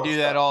he didn't do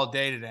that all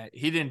day today.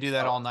 He didn't do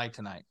that all night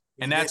tonight.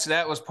 And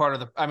that was part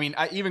of the – I mean,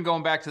 even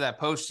going back to that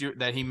post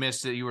that he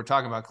missed that you were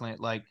talking about, Clint,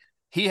 like,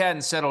 he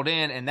hadn't settled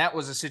in, and that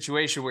was a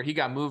situation where he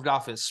got moved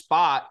off his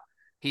spot.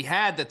 He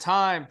had the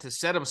time to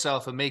set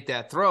himself and make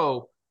that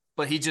throw,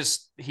 but he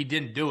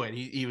didn't do it.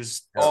 He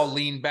was all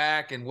leaned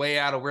back and way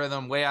out of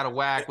rhythm, way out of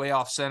whack, way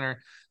off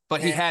center.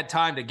 But he had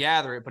time to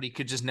gather it, but he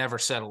could just never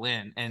settle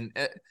in. And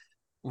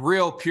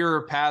real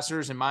pure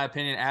passers, in my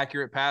opinion,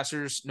 accurate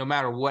passers, no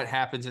matter what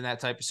happens in that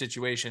type of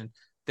situation,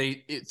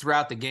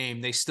 throughout the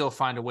game, they still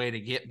find a way to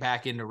get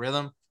back into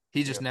rhythm.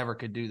 He just never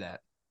could do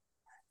that.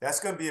 That's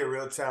going to be a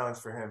real challenge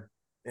for him.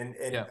 And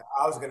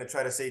I was going to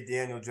try to say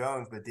Daniel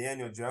Jones, but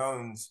Daniel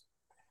Jones,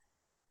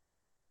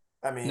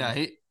 I mean,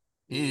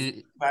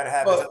 he might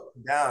have his ups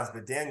and downs,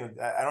 but Daniel,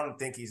 I don't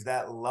think he's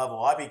that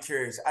level. I'd be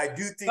curious. I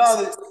do think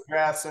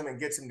drafts him and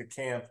gets him to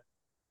camp.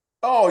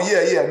 Oh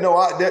yeah. No,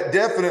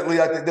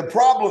 definitely. I think the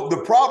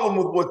problem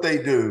with what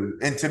they do,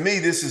 and to me,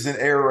 this is an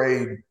air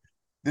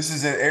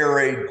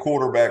raid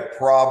quarterback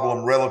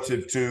problem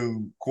relative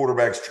to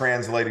quarterbacks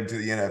translating to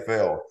the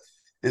NFL.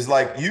 Is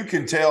like, you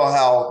can tell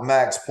how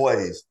Max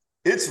plays.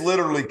 It's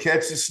literally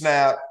catch the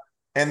snap,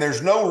 and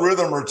there's no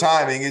rhythm or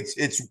timing. It's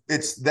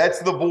that's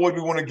the void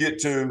we want to get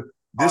to.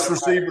 This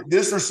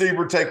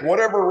receiver, take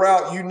whatever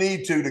route you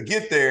need to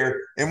get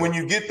there, and when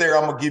you get there,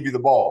 I'm gonna give you the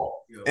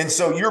ball. And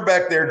so you're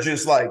back there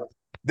just like,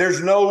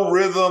 there's no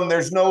rhythm,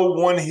 there's no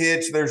one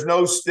hitch, there's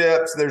no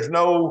steps, there's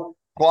no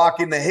clock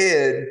in the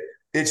head.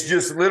 It's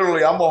just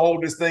literally, I'm gonna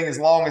hold this thing as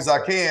long as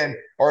I can,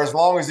 or as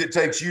long as it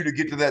takes you to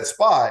get to that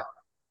spot.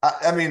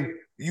 I mean,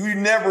 you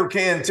never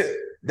can.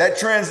 That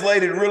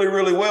translated really,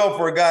 really well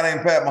for a guy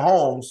named Pat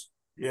Mahomes.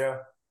 Yeah.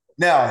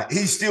 Now,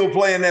 he's still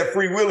playing that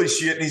free willy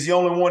shit, and he's the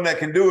only one that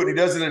can do it. He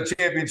does it at a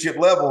championship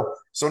level.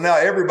 So now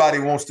everybody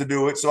wants to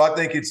do it. So I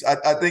think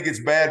it's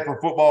bad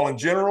for football in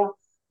general,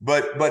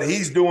 but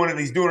he's doing it.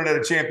 He's doing it at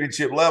a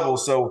championship level.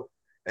 So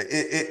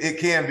it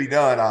can be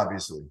done,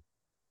 obviously.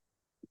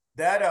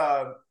 That,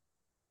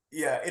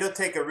 it'll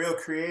take a real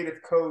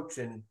creative coach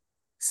and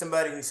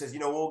somebody who says,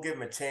 we'll give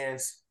him a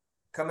chance.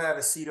 Come have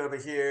a seat over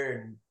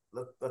here and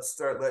let's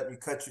start letting you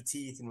cut your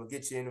teeth, and we'll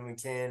get you in when we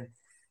can,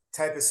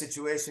 type of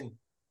situation.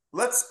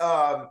 Let's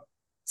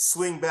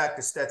swing back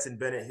to Stetson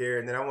Bennett here,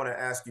 and then I want to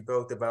ask you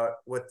both about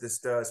what this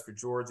does for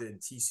Georgia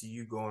and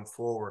TCU going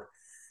forward.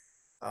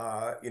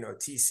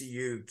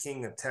 TCU,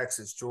 king of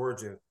Texas,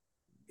 Georgia,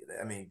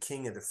 I mean,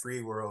 king of the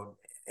free world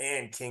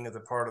and king of the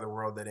part of the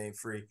world that ain't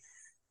free.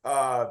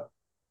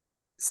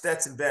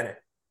 Stetson Bennett.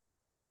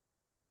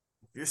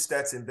 If you're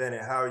Stetson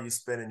Bennett, how are you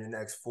spending your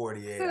next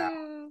 48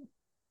 hours?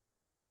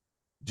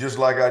 Just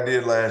like I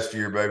did last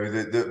year, baby.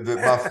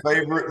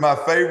 My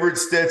favorite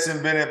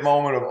Stetson Bennett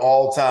moment of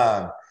all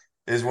time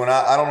is when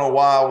I don't know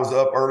why I was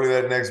up early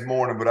that next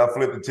morning, but I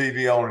flipped the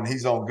TV on and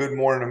he's on Good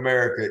Morning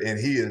America, and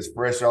he is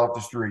fresh off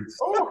the streets.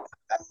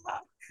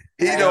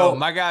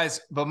 My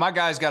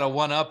guy's got to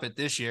one up it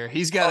this year.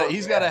 He's got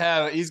to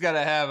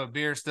have a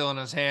beer still in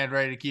his hand,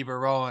 ready to keep it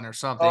rolling or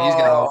something. He's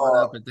got to one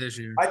up it this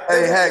year.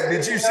 Hey, Hack,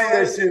 did you see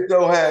that shit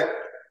though, Hack?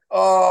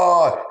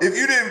 Oh, if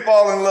you didn't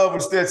fall in love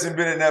with Stetson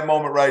Bennett in that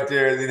moment right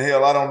there, then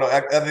hell, I don't know.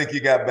 I think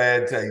you got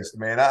bad taste,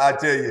 man. I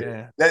tell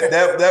you,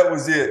 that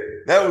was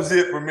it. That was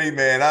it for me,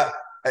 man. That's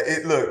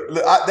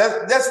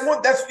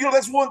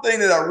one thing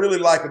that I really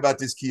like about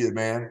this kid,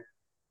 man.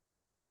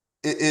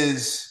 It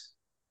is,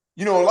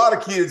 a lot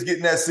of kids get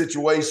in that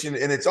situation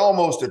and it's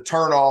almost a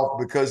turnoff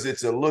because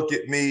it's a look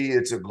at me,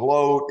 it's a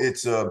gloat,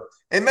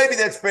 and maybe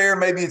that's fair,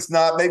 maybe it's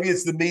not, maybe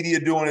it's the media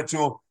doing it to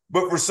him.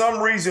 But for some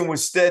reason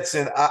with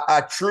Stetson,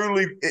 I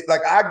truly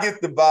I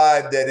get the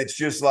vibe that it's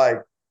just like,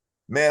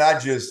 man,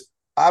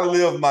 I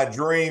live my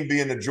dream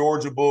being a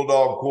Georgia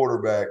Bulldog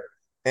quarterback,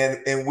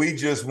 and we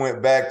just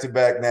went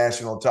back-to-back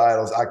national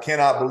titles. I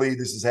cannot believe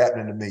this is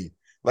happening to me.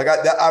 Like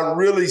I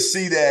really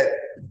see that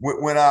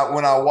when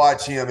I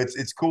watch him.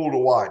 It's cool to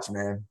watch,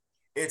 man.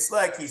 It's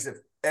like he's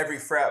every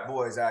frat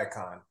boy's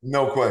icon.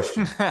 No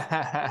question.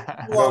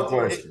 No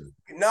question.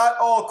 Not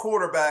all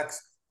quarterbacks.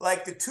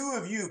 Like the two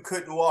of you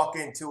couldn't walk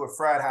into a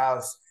frat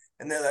house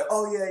and they're like,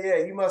 oh, yeah,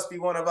 you must be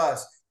one of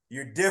us.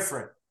 You're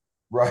different.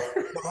 Right.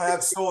 They don't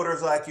have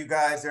shoulders like you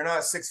guys. They're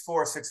not 6'4",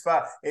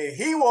 6'5". And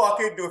he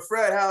walk into a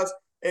frat house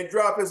and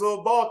drop his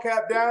little ball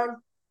cap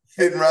down.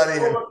 Fitting right in.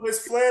 Pull up his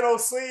flannel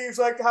sleeves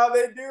like how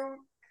they do.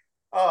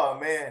 Oh,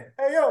 man.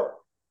 Hey, yo.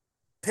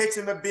 Pitch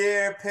him a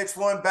beer, pitch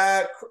one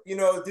back, do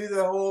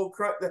the whole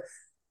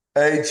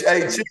Hey,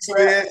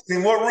 Chick-fil-A,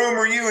 what room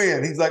are you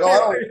in? He's like, oh, I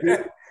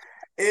don't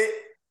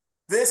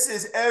This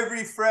is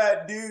every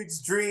frat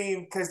dude's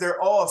dream because they're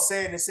all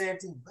saying the same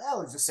thing.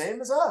 Well, it's the same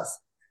as us.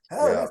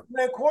 Hell, he was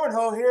playing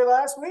cornhole here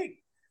last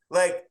week.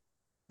 Like,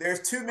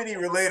 there's too many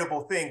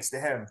relatable things to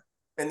him.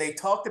 And they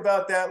talked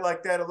about that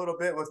like that a little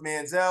bit with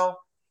Manziel.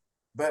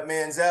 But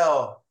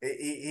Manziel,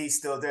 he's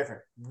still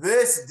different.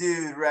 This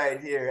dude right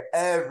here,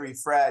 every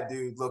frat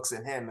dude looks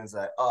at him and is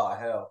like, oh,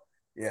 hell.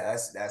 Yeah,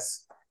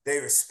 that's they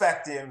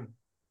respect him.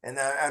 And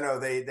I know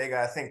they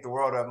got to think the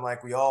world of him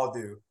like we all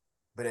do.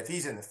 But if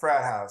he's in the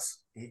frat house,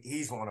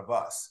 he's one of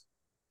us.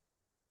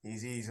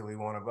 He's easily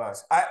one of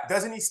us.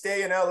 Doesn't he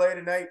stay in L.A.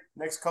 tonight,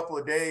 next couple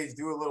of days,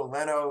 do a little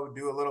Leno,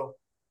 do a little,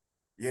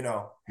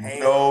 hang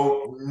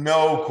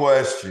No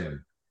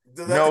question.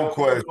 No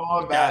question.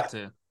 Got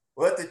to.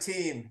 Let the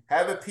team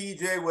have a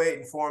PJ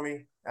waiting for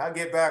me. I'll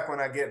get back when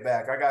I get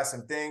back. I got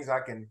some things I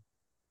can,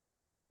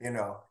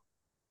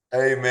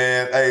 Hey,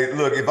 man. Hey,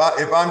 look,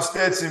 if I'm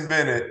Stetson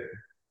Bennett,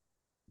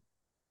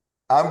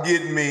 I'm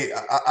getting me.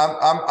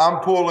 I'm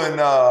pulling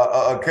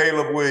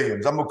Caleb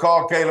Williams. I'm gonna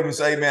call Caleb and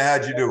say, hey, man,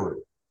 how'd you do it?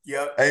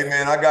 Yep. Hey,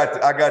 man, I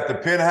got the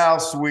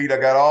penthouse suite. I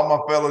got all my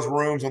fellas'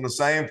 rooms on the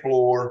same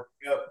floor.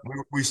 Yep.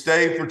 We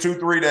stayed for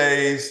 2-3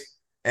 days,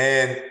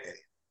 and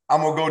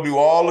I'm gonna go do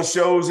all the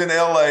shows in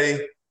LA,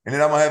 and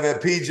then I'm gonna have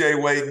that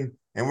PJ waiting,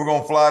 and we're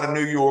gonna fly to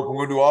New York, and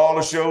we'll do all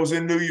the shows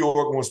in New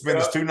York, and we'll spend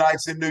us 2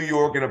 nights in New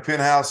York in a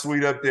penthouse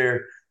suite up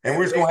there, and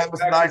we're just gonna have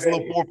a nice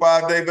little 4 or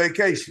 5 day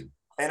vacation.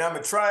 And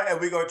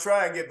we're gonna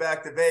try and get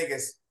back to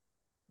Vegas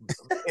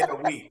in a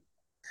week.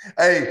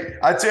 Hey,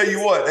 I tell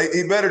you what,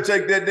 he better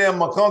take that damn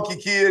McConkey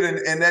kid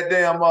and that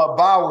damn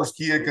Bowers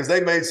kid, because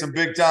they made some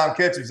big time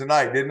catches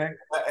tonight, didn't they?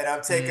 And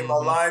I'm taking my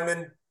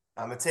lineman.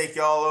 I'm gonna take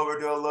y'all over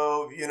to a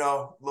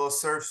little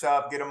surf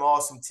shop, get them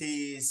all some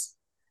teas.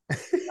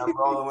 I'm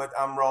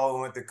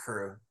rolling with the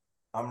crew.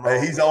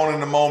 Hey, he's owning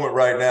the moment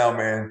right now,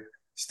 man.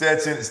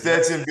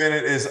 Stetson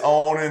Bennett is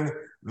owning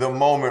the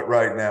moment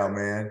right now,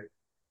 man.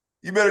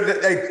 You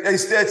better, hey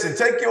Stetson,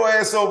 take your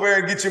ass over there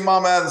and get your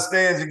mama out of the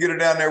stands and get her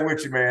down there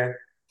with you, man.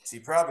 She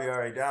probably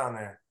already down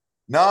there.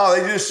 No,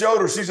 they just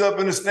showed her. She's up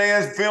in the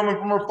stands filming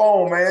from her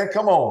phone, man.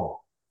 Come on.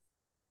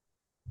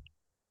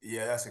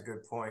 Yeah, that's a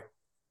good point.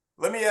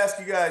 Let me ask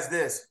you guys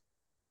this.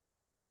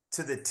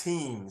 To the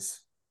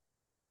teams,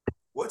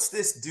 what's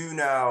this do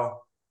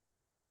now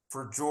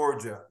for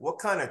Georgia? What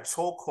kind of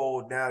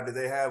chokehold now do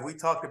they have? We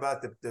talked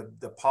about the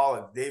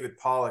David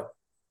Pollock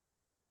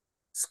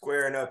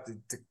squaring up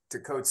to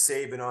Coach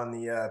Saban on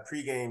the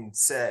pregame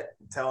set,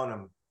 telling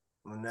him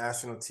on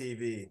national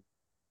TV,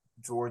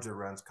 Georgia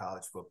runs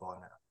college football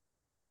now.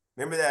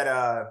 Remember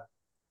that?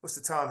 What's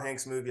the Tom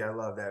Hanks movie? I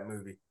love that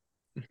movie.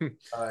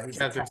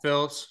 Captain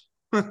Phillips.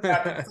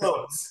 Captain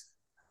Phillips.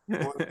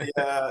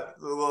 The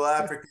little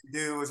African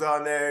dude was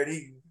on there, and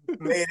he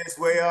made his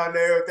way on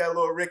there with that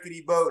little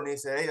rickety boat, and he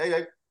said,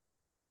 "Hey,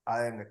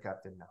 I am the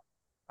captain now.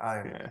 I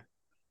am." Yeah.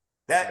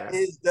 That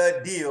is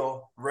the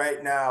deal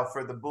right now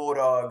for the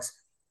Bulldogs.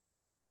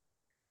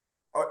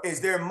 Or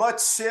is there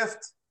much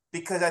shift?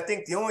 Because I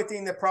think the only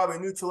thing that probably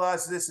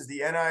neutralizes this is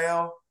the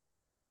NIL.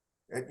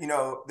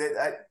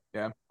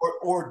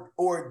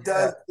 Or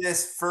does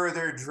this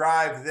further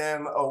drive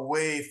them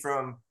away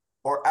from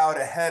or out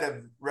ahead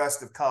of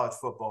rest of college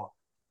football?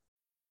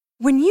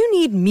 When you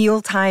need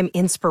mealtime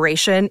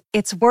inspiration,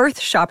 it's worth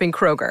shopping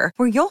Kroger,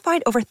 where you'll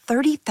find over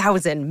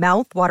 30,000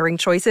 mouth-watering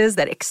choices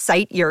that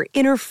excite your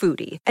inner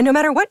foodie. And no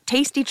matter what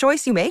tasty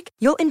choice you make,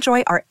 you'll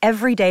enjoy our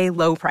everyday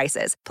low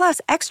prices, plus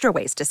extra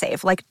ways to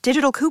save, like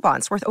digital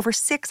coupons worth over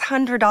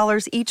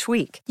 $600 each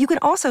week. You can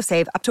also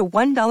save up to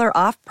 $1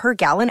 off per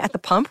gallon at the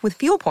pump with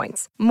fuel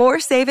points. More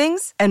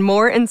savings and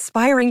more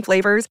inspiring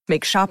flavors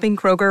make shopping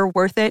Kroger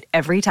worth it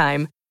every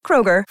time.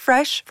 Kroger,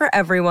 fresh for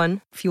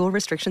everyone. Fuel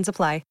restrictions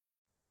apply.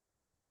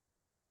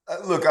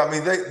 Look, I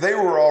mean, they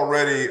were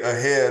already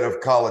ahead of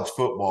college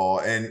football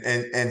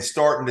and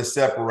starting to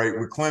separate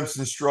with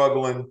Clemson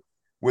struggling,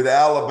 with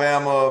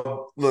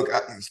Alabama. Look,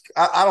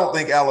 I don't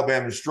think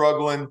Alabama's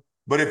struggling,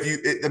 but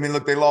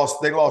look, they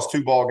lost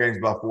 2 ball games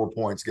by 4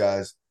 points,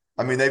 guys.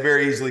 I mean, they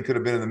very easily could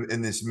have been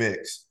in this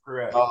mix.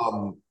 Correct.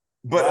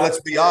 But let's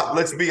be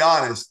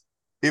honest.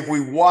 If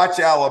we watch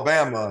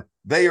Alabama,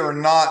 they are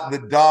not the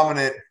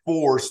dominant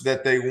force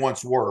that they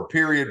once were.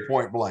 Period.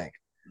 Point blank.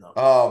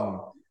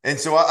 No. And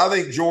so I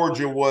think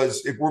Georgia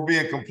was, if we're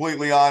being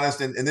completely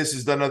honest, and this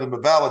has done nothing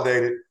but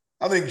validate it,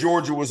 I think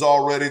Georgia was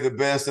already the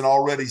best and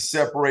already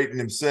separating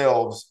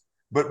themselves.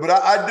 But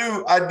I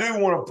do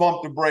want to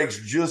pump the brakes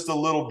just a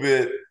little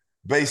bit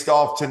based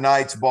off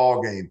tonight's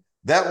ball game.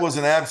 That was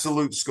an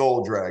absolute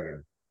skull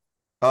dragging.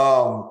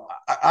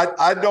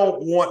 I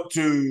don't want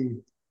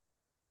to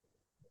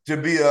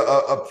be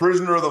a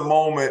prisoner of the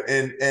moment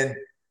and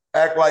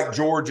act like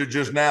Georgia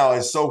just now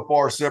has so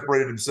far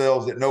separated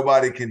themselves that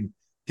nobody can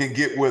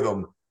get with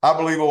them. I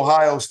believe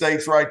Ohio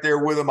State's right there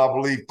with them. I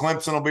believe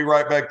Clemson will be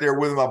right back there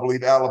with them. I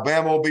believe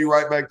Alabama will be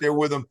right back there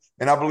with them.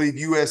 And I believe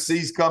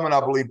USC's coming.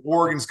 I believe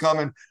Oregon's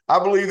coming. I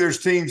believe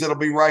there's teams that'll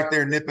be right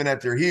there nipping at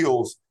their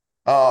heels.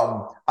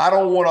 I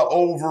don't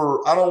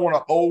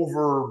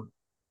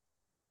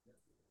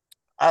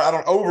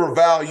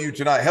overvalue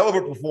tonight. Hell of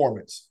a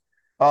performance.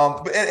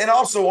 And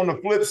also on the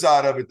flip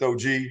side of it though,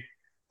 G,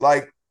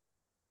 like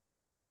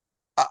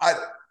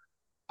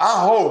I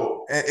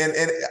hope,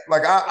 and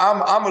like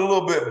I'm a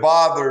little bit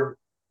bothered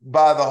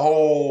by the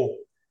whole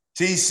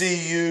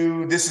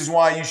TCU. This is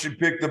why you should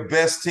pick the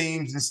best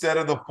teams instead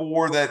of the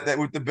 4 that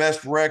with the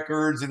best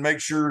records and make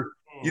sure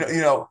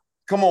you know.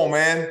 Come on,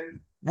 man.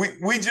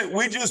 We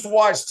just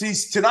watched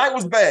tonight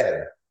was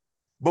bad,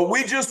 but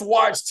we just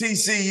watched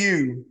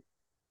TCU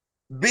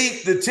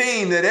beat the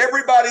team that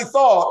everybody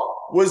thought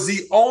was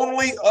the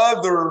only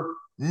other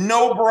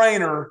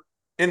no-brainer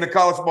in the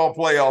college football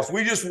playoffs.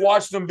 We just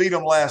watched them beat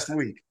them last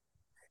week.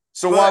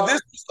 So while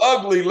this is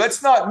ugly,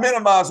 let's not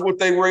minimize what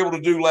they were able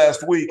to do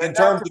last week in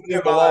terms of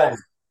them belonging.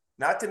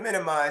 Not to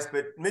minimize,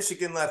 but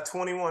Michigan left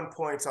 21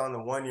 points on the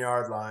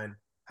 1-yard line.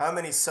 How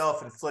many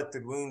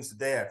self-inflicted wounds did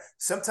they have?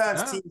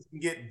 Sometimes teams can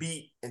get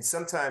beat, and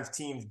sometimes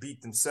teams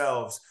beat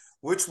themselves.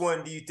 Which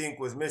one do you think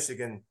was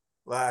Michigan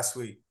last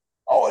week?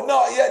 Oh,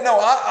 no, yeah, no,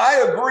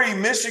 I agree.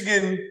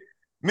 Michigan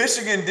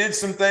did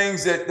some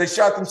things that they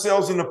shot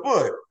themselves in the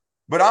foot.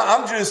 But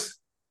I'm just,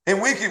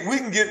 and we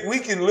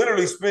can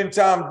literally spend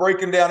time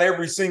breaking down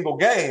every single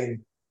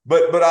game.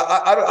 But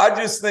I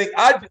just think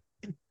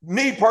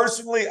me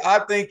personally, I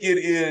think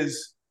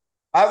it's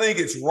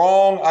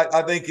wrong.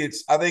 I think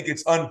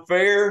it's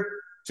unfair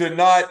to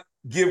not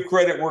give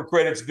credit where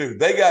credit's due.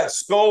 They got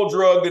skull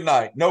drugged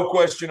tonight, no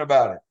question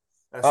about it.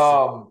 That's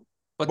true.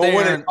 But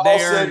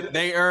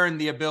they earned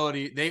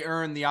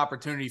the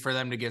opportunity for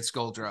them to get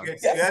skull drugged.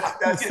 Yeah,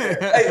 that's it.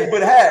 Hey,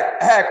 but Hack,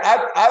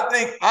 I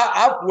think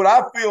what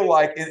I feel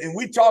like, and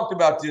we talked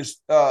about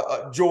this,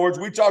 George.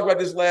 We talked about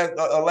this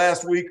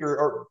last week,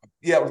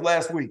 it was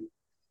last week.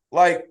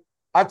 Like,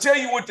 I tell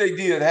you what they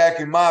did, Hack.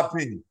 In my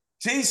opinion,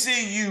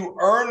 TCU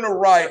earned the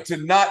right to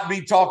not be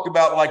talked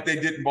about like they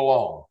didn't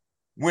belong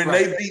when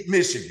they beat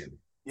Michigan.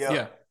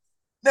 Yeah.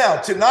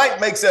 Now,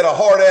 tonight makes that a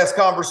hard-ass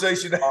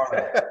conversation and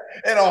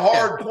a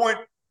hard point.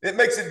 It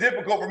makes it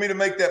difficult for me to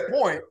make that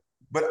point.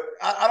 But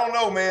I don't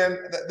know, man.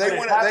 They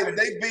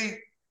beat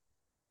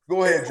 –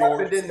 go ahead, George.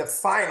 It happened in the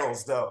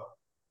finals, though.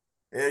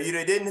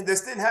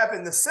 This didn't happen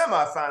in the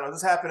semifinals.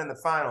 This happened in the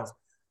finals.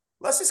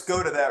 Let's just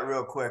go to that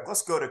real quick.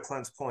 Let's go to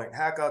Clint's point.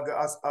 Hack, I'll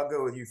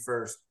go with you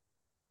first.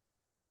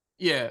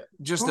 Yeah,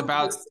 just Who's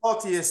about the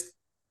saltiest.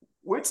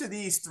 Which of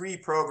these 3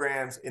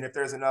 programs, and if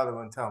there's another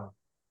one, tell me.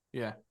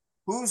 Yeah.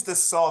 Who's the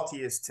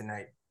saltiest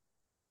tonight?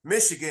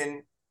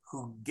 Michigan,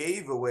 who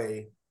gave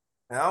away,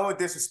 and I don't want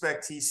to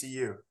disrespect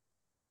TCU,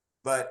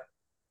 but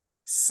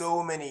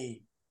so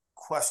many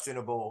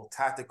questionable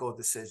tactical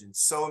decisions,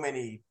 so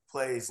many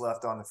plays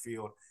left on the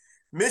field.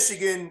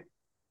 Michigan,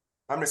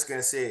 I'm just going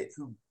to say it,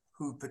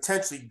 who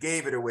potentially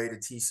gave it away to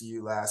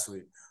TCU last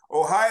week.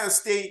 Ohio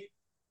State,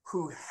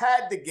 who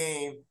had the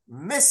game,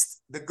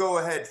 missed the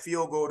go-ahead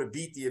field goal to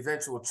beat the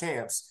eventual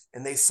champs,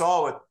 and they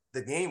saw what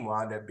the game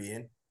wound up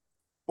being.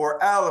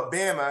 Or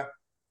Alabama,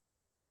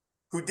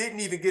 who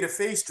didn't even get to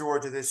face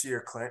Georgia this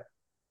year, Clint.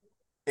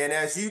 And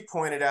as you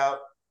pointed out,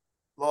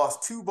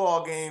 lost 2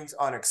 ball games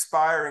on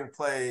expiring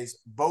plays,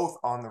 both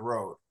on the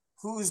road.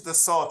 Who's the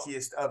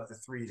saltiest of the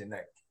 3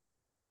 tonight?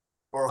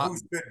 Or who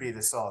should be the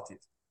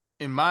saltiest?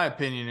 In my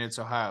opinion, it's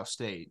Ohio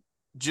State.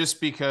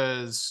 Just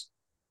because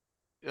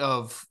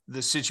of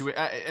the situation.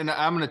 And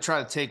I'm going to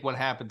try to take what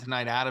happened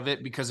tonight out of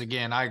it because,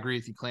 again, I agree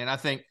with you, Clint. I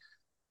think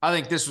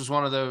this was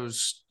one of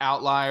those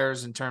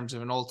outliers in terms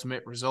of an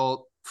ultimate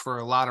result for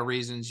a lot of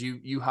reasons.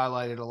 You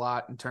highlighted a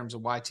lot in terms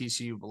of why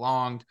TCU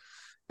belonged.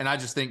 And I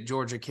just think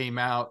Georgia came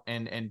out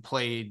and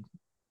played.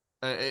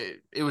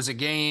 It was a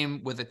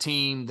game with a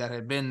team that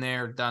had been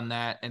there, done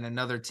that, and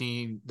another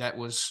team that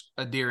was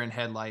a deer in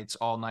headlights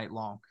all night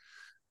long.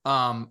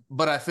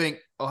 But I think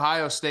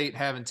Ohio State,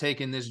 having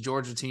taken this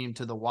Georgia team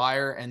to the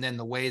wire, and then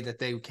the way that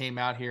they came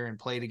out here and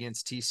played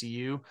against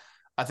TCU,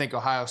 I think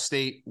Ohio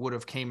State would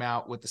have came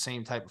out with the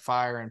same type of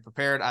fire and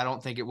prepared. I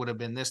don't think it would have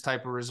been this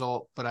type of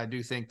result, but I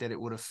do think that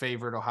it would have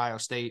favored Ohio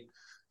State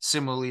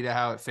similarly to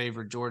how it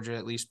favored Georgia,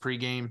 at least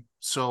pregame.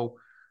 So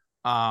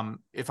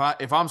if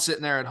I'm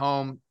sitting there at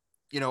home,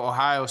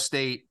 Ohio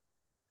State,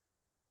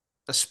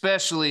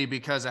 especially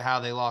because of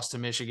how they lost to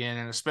Michigan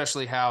and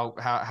especially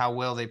how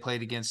well they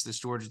played against this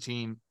Georgia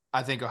team,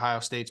 I think Ohio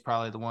State's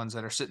probably the ones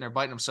that are sitting there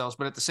biting themselves.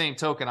 But at the same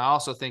token, I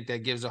also think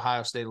that gives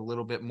Ohio State a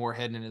little bit more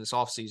heading into this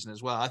offseason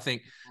as well. I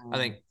think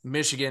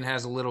Michigan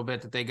has a little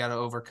bit that they got to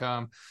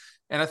overcome.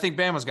 And I think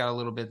Bama's got a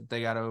little bit that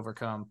they got to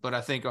overcome. But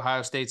I think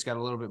Ohio State's got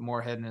a little bit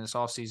more heading in this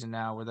offseason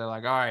now where they're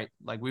like, all right,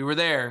 like we were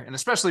there. And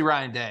especially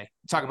Ryan Day.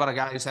 Talk about a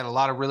guy who's had a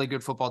lot of really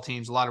good football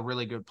teams, a lot of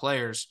really good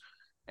players,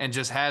 and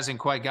just hasn't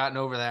quite gotten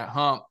over that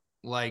hump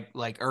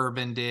like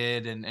Urban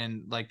did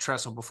and like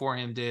Tressel before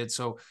him did.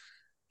 So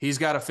he's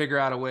got to figure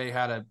out a way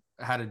how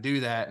to do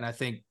that. And I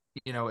think,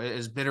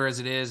 as bitter as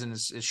it is and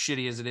as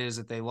shitty as it is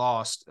that they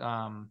lost,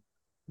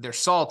 they're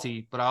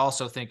salty, but I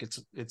also think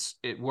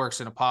it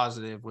works in a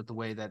positive with the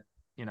way that,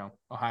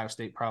 Ohio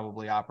State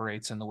probably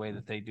operates and the way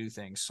that they do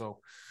things. So,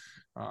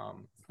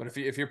 but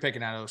if you're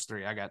picking out those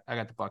three, I got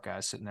the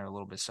Buckeyes sitting there a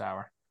little bit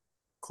sour.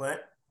 Clint?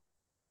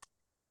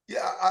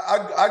 Yeah,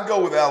 I'd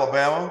go with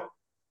Alabama.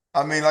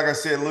 I mean, like I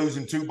said,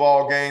 losing 2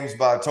 ball games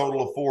by a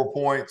total of 4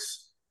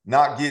 points,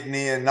 not getting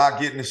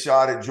a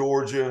shot at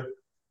Georgia,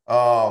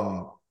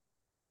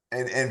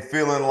 and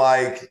feeling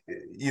like,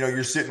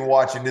 you're sitting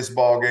watching this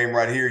ball game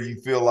right here. You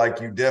feel like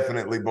you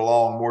definitely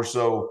belong more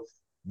so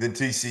than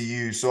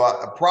TCU. So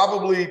I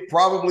probably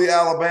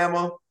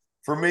Alabama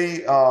for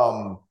me.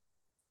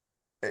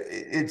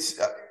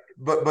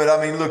 But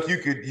I mean, look, you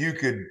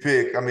could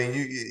pick. I mean,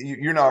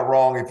 you're not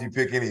wrong if you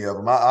pick any of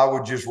them. I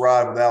would just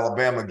ride with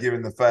Alabama,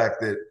 given the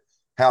fact that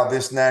how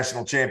this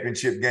national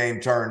championship game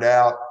turned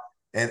out,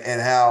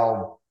 and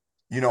how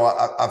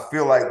I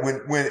feel like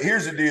when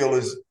here's the deal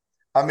is,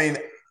 I mean,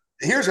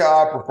 here's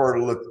how I prefer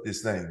to look at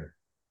this thing.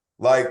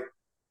 Like,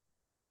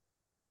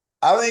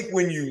 I think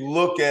when you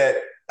look at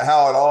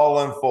how it all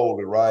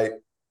unfolded, right?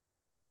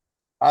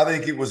 I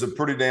think it was a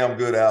pretty damn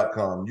good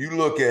outcome. You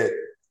look at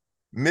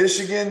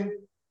Michigan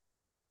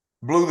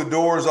blew the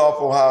doors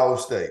off Ohio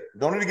State.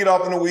 Don't need to get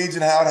off in the weeds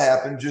and how it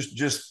happened.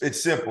 Just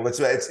it's simple.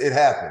 It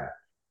happened,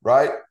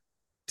 right?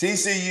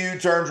 TCU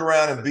turns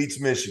around and beats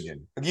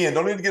Michigan. Again,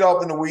 don't need to get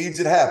off in the weeds.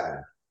 It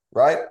happened,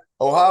 right?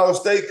 Ohio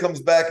State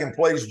comes back and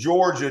plays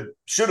Georgia.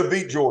 Should have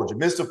beat Georgia.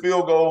 Missed a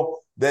field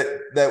goal that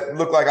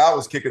looked like I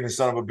was kicking the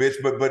son of a bitch.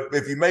 But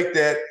if you make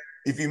that,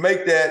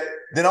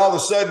 then all of a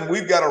sudden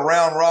we've got a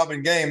round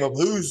robin game of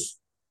who's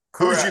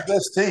your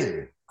best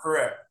team.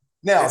 Correct.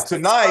 Now it's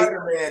tonight,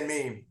 Spider-Man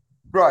meme.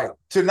 Right.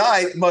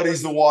 Tonight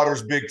muddies the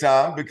waters big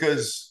time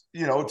because,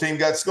 team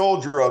got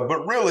skull drugged.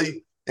 But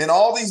really, in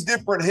all these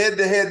different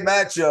head-to-head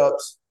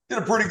matchups, did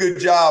a pretty good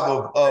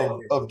job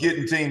of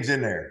getting teams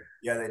in there.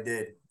 Yeah, they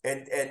did.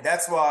 And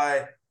that's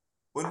why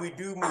when we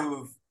do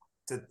move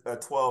to a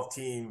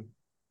 12-team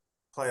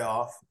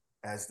playoff,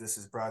 as this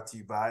is brought to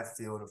you by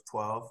Field of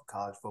 12,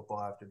 College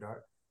Football After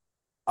Dark,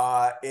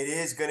 it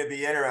is going to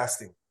be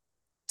interesting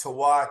to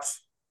watch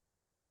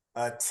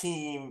a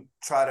team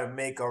try to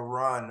make a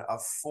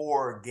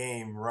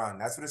 4-game run.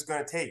 That's what it's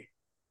going to take.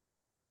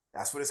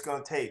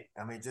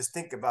 I mean, just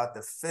think about the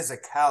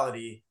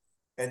physicality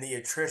and the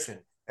attrition,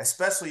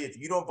 especially if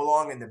you don't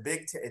belong in the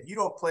Big Ten, if you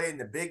don't play in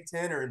the Big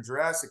Ten or in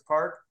Jurassic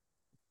Park,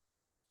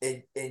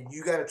 and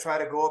you got to try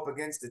to go up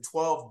against the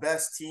 12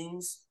 best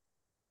teams,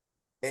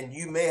 and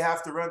you may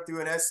have to run through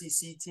an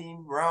SEC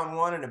team round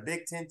 1 and a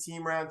Big Ten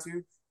team round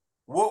 2.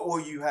 What will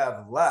you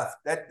have left?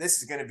 This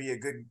is going to be a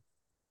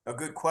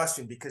good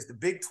question, because the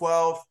Big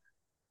 12,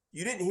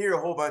 you didn't hear a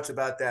whole bunch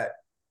about that,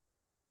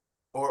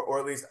 or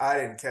at least I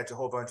didn't catch a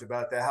whole bunch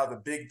about that, how the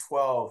Big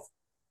 12,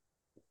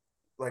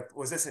 like,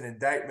 was this an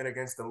indictment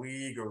against the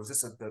league, or was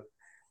this the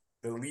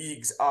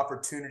league's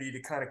opportunity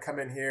to kind of come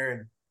in here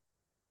and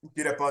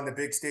get up on the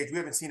big stage? We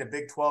haven't seen a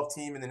Big 12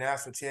 team in the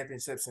national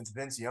championship since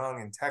Vince Young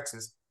in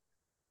Texas.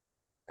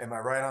 Am I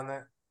right on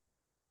that?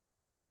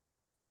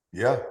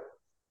 Yeah.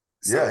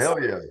 Yeah, hell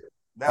yeah.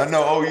 I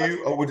know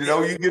OU. Did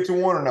OU get to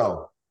one or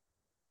no?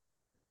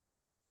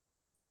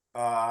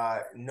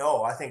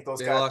 No, I think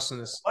they guys lost in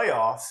the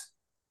playoffs.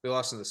 They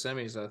lost in the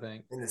semis, I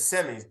think. In the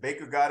semis,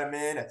 Baker got him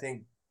in. I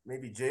think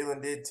maybe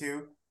Jalen did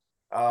too.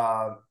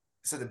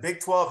 So the Big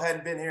 12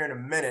 hadn't been here in a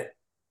minute.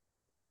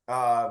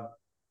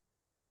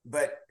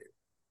 But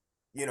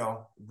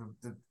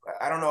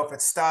I don't know if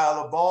it's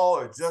style of ball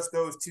or just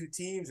those two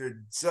teams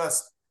or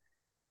just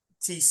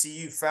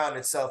TCU found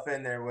itself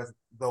in there with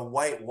the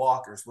White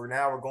Walkers, where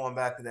now we're going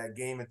back to that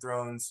Game of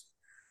Thrones,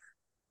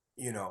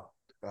 I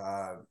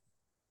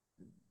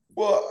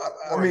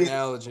mean,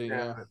 analogy,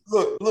 yeah.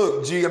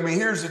 Look, G. I mean,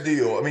 here's the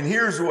deal. I mean,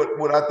 here's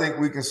what I think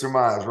we can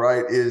surmise.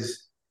 Right?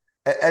 Is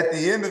at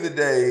the end of the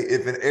day,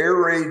 if an air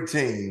raid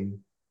team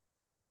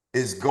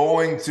is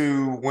going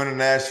to win a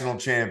national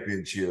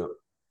championship,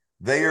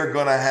 they are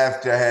going to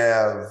have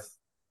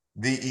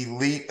the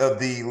elite of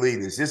the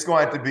elitists. It's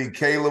going to have to be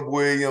Caleb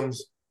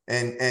Williams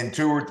and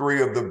two or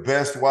three of the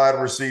best wide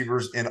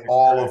receivers in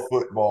all of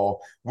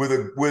football, with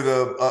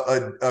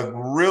a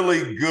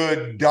really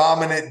good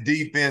dominant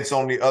defense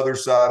on the other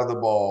side of the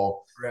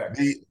ball. Correct.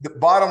 The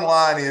bottom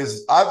line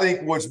is, I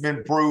think what's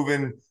been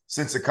proven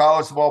since the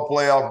college football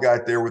playoff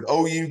got there, with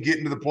OU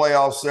getting to the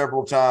playoffs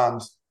several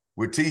times,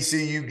 with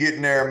TCU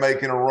getting there and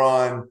making a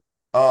run.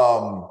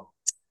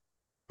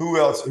 Who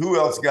else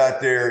got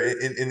there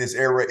in this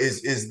era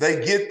is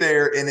they get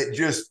there and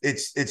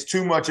it's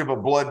too much of a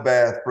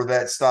bloodbath for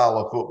that style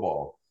of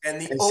football. And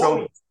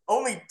the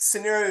only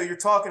scenario you're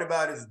talking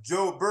about is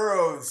Joe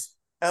Burrow's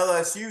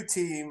LSU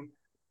team.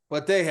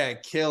 But they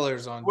had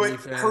killers on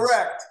defense.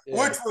 Correct.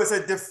 Yeah. Which was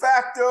a de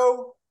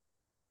facto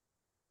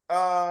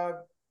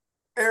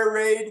air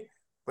raid,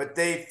 but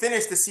they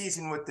finished the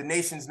season with the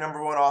nation's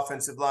 #1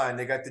 offensive line.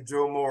 They got the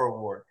Joe Moore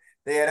Award.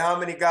 They had how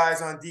many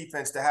guys on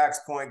defense, to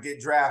Hack's point,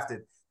 get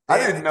drafted? I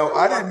didn't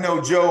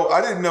know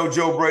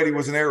Joe Brady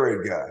was an air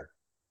raid guy.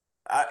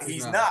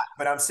 He's not,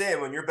 but I'm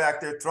saying when you're back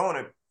there throwing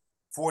it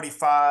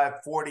 45,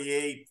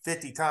 48,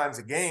 50 times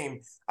a game,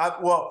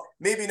 well,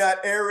 maybe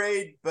not air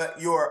raid, but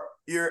your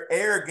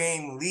air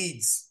game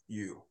leads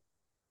you.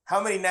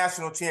 How many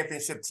national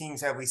championship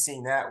teams have we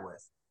seen that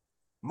with?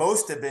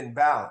 Most have been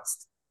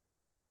balanced.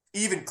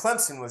 Even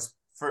Clemson was,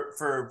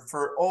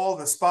 for all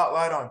the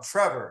spotlight on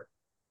Trevor,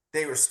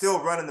 they were still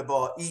running the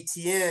ball.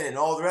 ETN and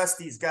all the rest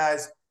of these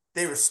guys,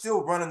 they were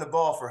still running the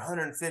ball for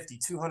 150,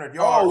 200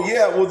 yards. Oh,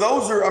 yeah. Well,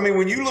 those are – I mean,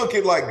 when you look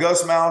at like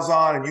Gus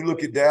Malzahn and you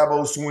look at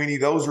Dabo Swinney,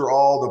 those are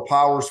all the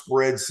power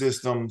spread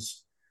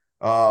systems.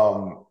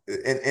 And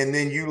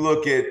then you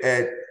look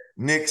at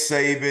Nick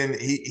Saban.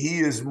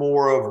 He is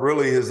more of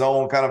really his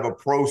own kind of a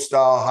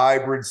pro-style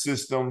hybrid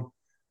system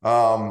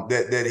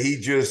that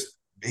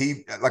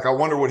he like, I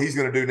wonder what he's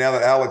going to do now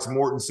that Alex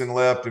Mortensen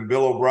left and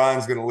Bill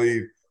O'Brien's going to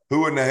leave.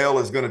 Who in the hell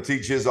is going to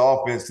teach his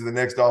offense to the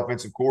next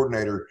offensive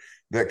coordinator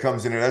that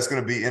comes in there? That's going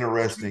to be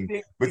interesting.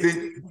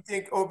 You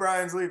think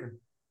O'Brien's leaving?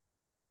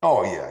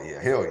 Oh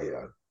yeah, hell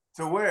yeah.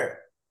 So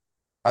where?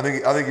 I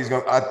think he's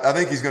going. I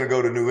think he's going to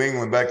go to New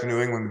England, back to New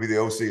England, to be the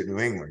OC at New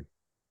England.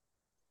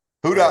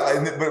 But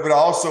I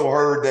also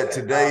heard that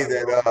today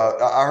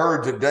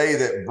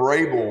that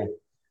Vrabel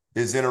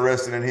is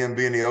interested in him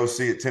being the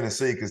OC at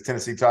Tennessee, because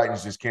Tennessee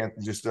Titans just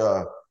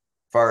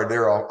fired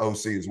their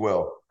OC as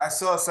well. I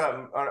saw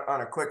something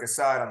on a quick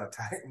aside on the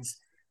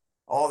Titans.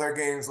 All their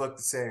games look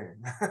the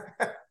same.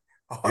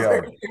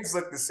 Their games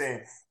look the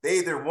same. They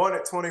either won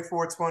at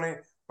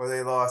 24-20 or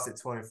they lost at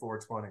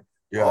 24-20.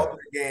 Yeah. All their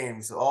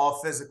games,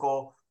 all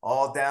physical,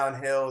 all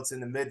downhill. It's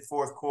in the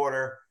mid-fourth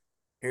quarter.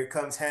 Here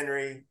comes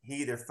Henry. He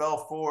either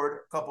fell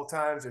forward a couple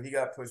times or he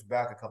got pushed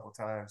back a couple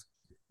times.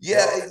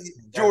 Yeah,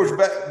 George,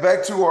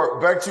 back to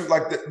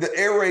like the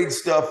air raid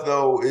stuff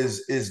though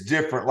is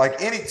different.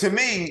 Like any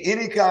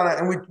kind of,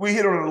 and we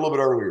hit on it a little bit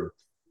earlier.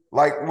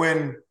 Like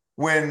when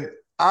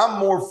I'm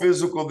more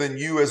physical than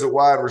you as a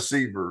wide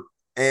receiver,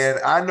 and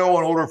I know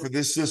in order for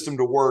this system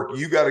to work,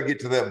 you got to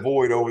get to that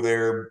void over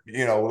there,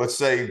 let's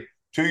say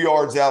 2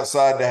 yards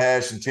outside the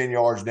hash and 10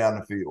 yards down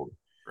the field.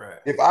 Right.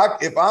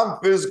 If I'm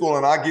physical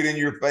and I get in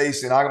your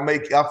face and I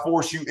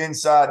force you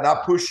inside and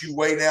I push you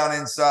way down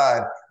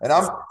inside, and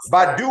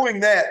by doing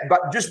that, by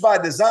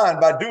design,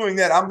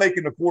 I'm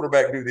making the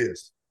quarterback do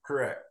this.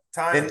 Correct.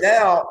 And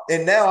now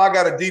I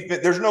got a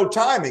defense. There's no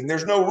timing.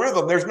 There's no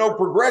rhythm. There's no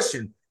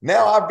progression.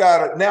 Now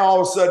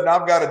all of a sudden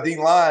I've got a D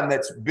line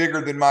that's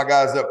bigger than my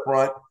guys up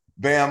front,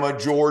 Bama,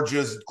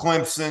 Georgia's,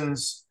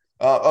 Clemson's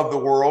of the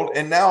world,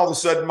 and now all of a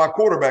sudden my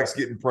quarterback's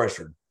getting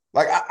pressured.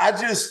 Like I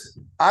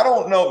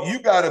don't know.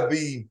 You gotta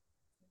be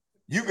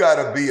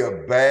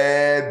a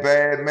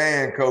bad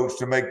man, coach,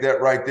 to make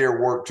that right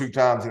there work 2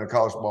 times in the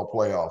college football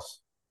playoffs.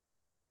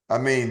 I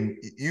mean,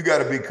 you got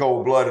to be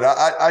cold blooded.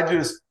 I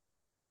just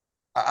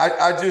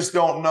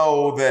don't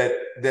know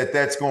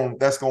that's going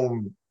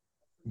to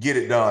get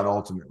it done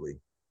ultimately.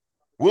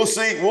 We'll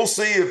see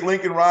if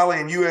Lincoln Riley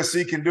and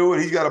USC can do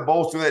it. He's got to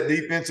bolster that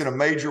defense in a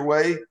major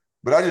way,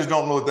 but I just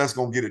don't know if that's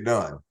going to get it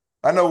done.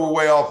 I know we're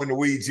way off in the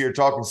weeds here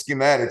talking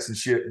schematics and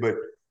shit, but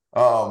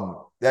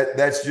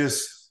that's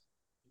just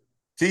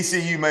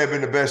TCU may have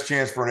been the best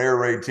chance for an air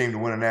raid team to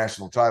win a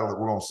national title that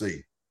we're going to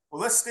see.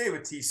 Well, let's stay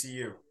with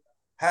TCU.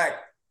 Heck,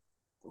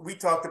 we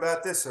talked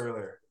about this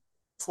earlier.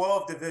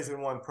 12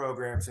 Division I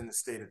programs in the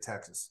state of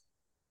Texas.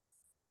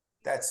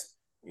 That's,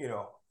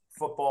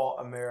 football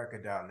America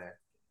down there.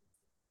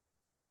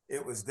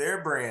 It was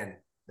their brand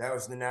That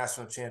was the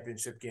national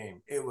championship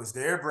game. It was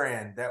their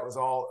brand that was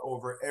all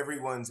over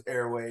everyone's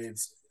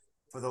airwaves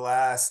for the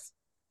last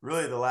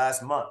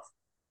month.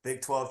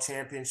 Big 12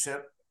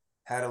 championship,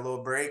 had a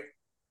little break.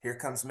 Here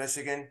comes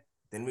Michigan.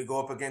 Then we go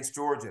up against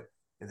Georgia.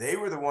 They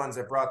were the ones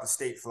that brought the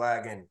state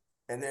flag in.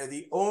 And they're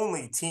the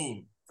only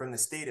team from the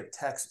state of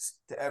Texas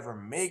to ever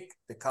make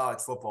the college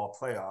football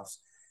playoffs.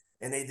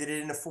 And they did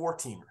it in a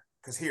 4-teamer.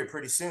 Because here,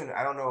 pretty soon,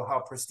 I don't know how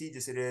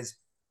prestigious it is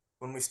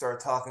when we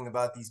start talking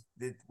about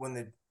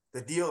when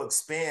the deal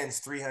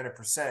expands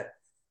 300%,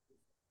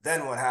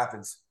 then what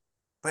happens?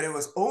 But it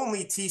was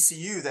only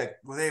TCU that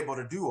was able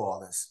to do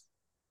all this.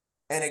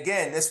 And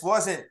again, this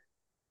wasn't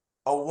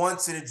a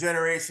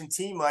once-in-a-generation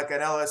team like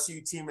an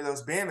LSU team or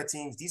those Bama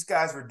teams. These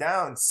guys were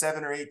down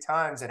 7 or 8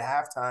 times at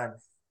halftime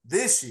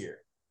this year.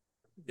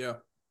 Yeah.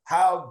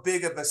 How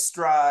big of a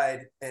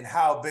stride and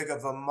how big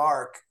of a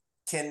mark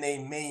can they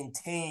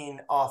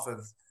maintain off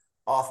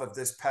of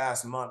this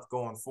past month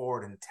going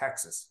forward in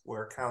Texas,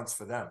 where it counts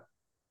for them?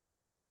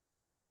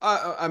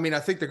 I mean, I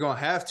think they're going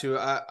to have to.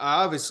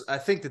 I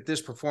think that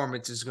this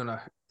performance is going to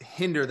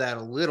hinder that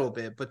a little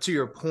bit. But to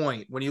your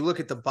point, when you look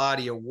at the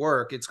body of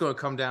work, it's going to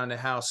come down to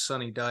how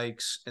Sonny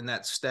Dykes and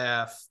that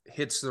staff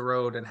hits the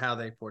road and how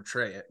they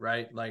portray it,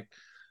 right? Like,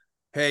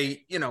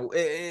 hey,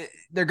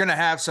 they're going to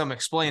have some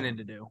explaining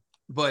to do.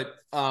 But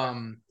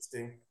that's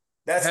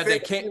had they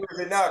came,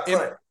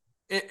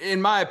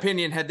 in my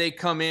opinion, had they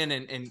come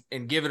in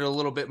and give it a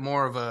little bit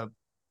more of a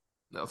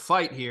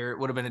fight here, it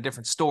would have been a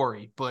different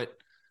story. But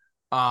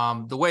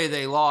the way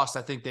they lost,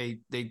 I think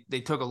they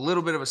took a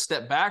little bit of a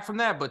step back from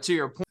that. But to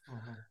your point,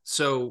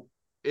 so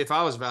if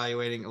I was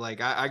evaluating, like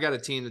I got a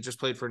team that just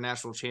played for a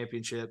national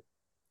championship,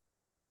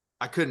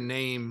 I couldn't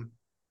name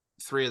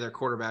 3 of their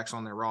quarterbacks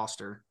on their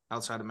roster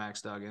outside of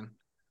Max Duggan.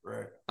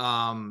 Right.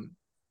 I'm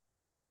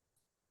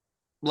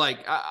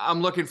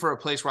looking for a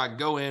place where I can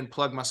go in,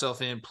 plug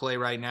myself in, play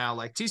right now.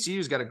 Like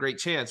TCU's got a great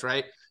chance,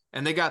 right?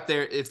 And they got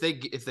there. If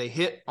they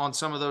hit on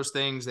some of those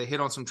things, they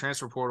hit on some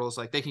transfer portals,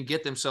 like they can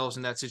get themselves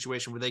in that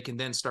situation where they can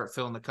then start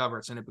filling the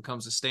cupboards, and it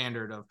becomes a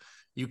standard of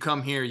you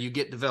come here, you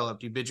get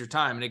developed, you bid your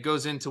time, and it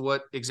goes into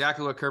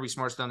exactly what Kirby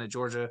Smart's done at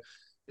Georgia,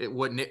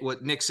 what Nick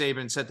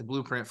Saban set the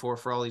blueprint for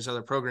all these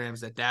other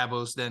programs that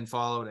Dabo's then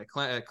followed at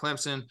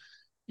Clemson.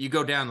 You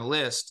go down the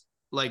list,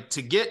 like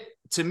to get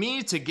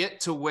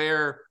to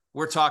where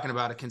we're talking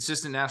about a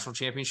consistent national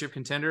championship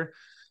contender.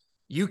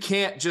 You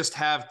can't just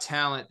have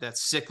talent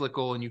that's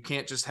cyclical, and you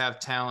can't just have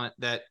talent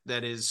that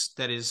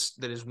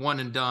is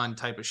one and done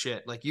type of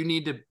shit. Like you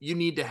need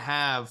to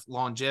have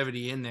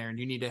longevity in there, and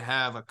you need to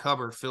have a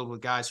cupboard filled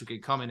with guys who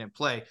can come in and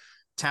play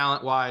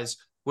talent wise,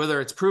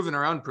 whether it's proven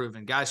or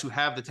unproven, guys who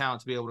have the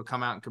talent to be able to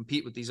come out and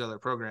compete with these other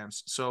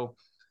programs. So,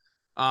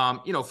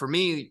 for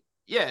me,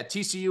 yeah,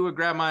 TCU would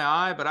grab my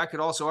eye, but I could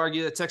also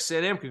argue that Texas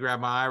A&M could grab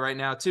my eye right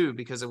now too,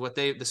 because of what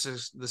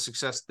the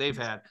success they've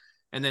had.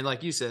 And then,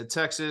 like you said,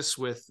 Texas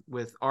with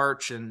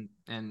Arch and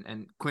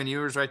Quinn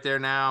Ewers right there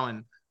now,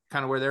 and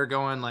kind of where they're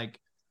going, like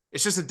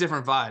it's just a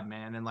different vibe,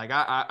 man. And like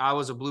I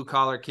was a blue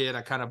collar kid,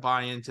 I kind of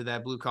buy into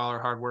that blue collar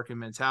hardworking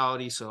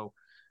mentality. So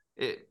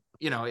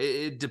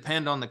it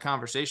depend on the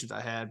conversations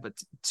I had, but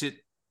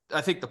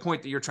I think the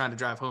point that you're trying to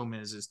drive home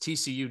is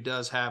TCU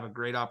does have a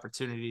great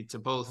opportunity to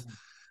both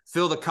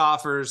fill the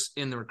coffers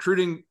on the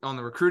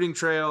recruiting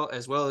trail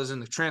as well as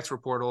in the transfer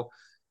portal,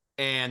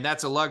 and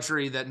that's a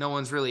luxury that no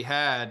one's really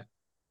had.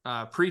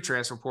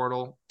 Pre-transfer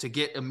portal to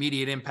get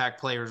immediate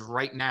impact players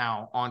right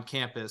now on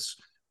campus,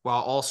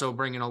 while also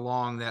bringing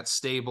along that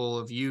stable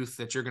of youth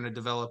that you're going to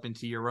develop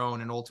into your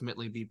own and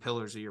ultimately be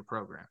pillars of your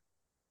program.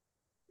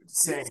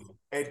 Same.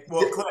 Hey,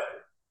 well, Clint,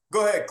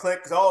 go ahead, Clint,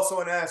 because I also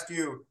want to ask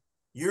you,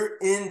 you're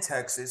in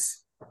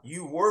Texas.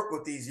 You work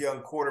with these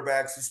young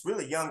quarterbacks, just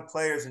really young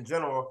players in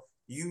general.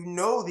 You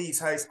know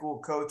these high school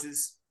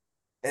coaches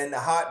and the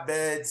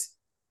hotbeds,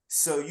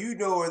 so you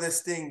know where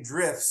this thing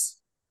drifts.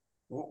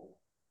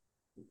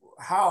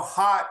 How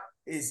hot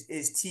is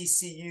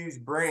TCU's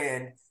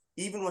brand,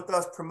 even with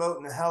us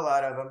promoting the hell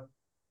out of them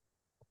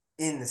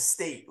in the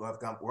state?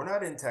 We're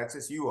not in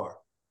Texas. You are.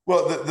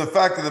 Well, the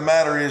fact of the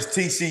matter is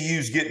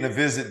TCU's getting a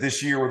visit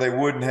this year where they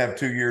wouldn't have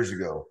 2 years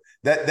ago.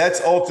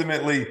 That's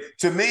ultimately,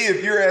 to me,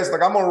 if you're asked,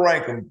 like I'm going to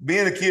rank them,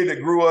 being a kid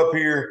that grew up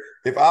here,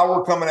 if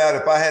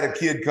I had a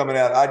kid coming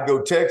out, I'd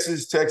go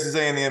Texas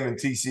A&M, and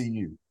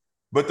TCU.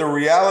 But the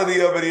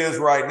reality of it is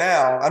right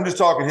now, I'm just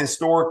talking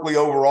historically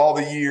over all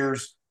the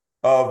years,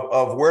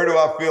 of where do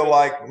I feel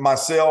like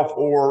myself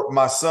or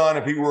my son,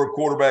 if he were a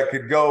quarterback,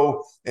 could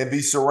go and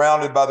be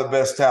surrounded by the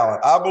best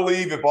talent. I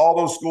believe if all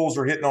those schools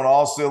are hitting on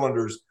all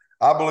cylinders,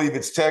 I believe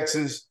it's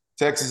Texas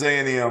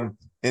A&M,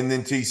 and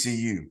then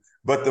TCU.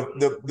 But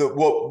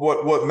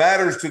what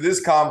matters to this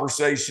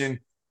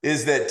conversation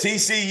is that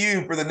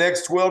TCU for the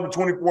next 12 to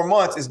 24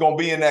 months is going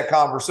to be in that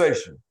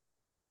conversation,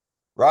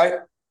 right?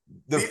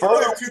 The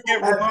further you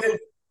get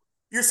removed,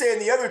 you're saying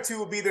the other two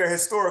will be there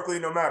historically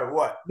no matter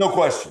what. No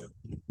question.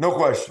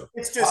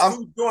 It's just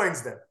who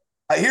joins them.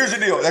 Here's the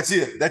deal. That's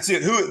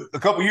it. Who a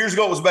couple years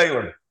ago it was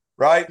Baylor,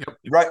 right? Yep.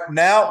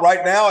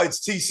 Right now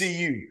it's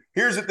TCU.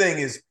 Here's the thing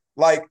is,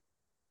 like,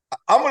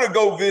 I'm going to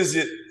go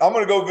visit. I'm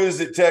going to go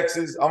visit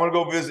Texas. I'm going to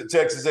go visit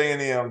Texas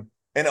A&M.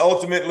 And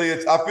ultimately,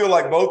 I feel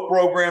like both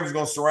programs are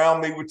going to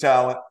surround me with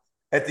talent.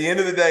 At the end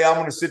of the day, I'm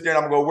going to sit there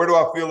and I'm going to go, where do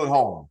I feel at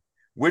home?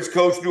 Which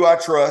coach do I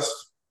trust?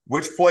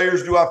 Which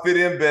players do I fit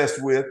in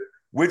best with?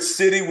 Which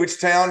city,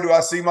 which town do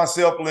I see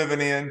myself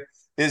living in?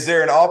 Is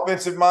there an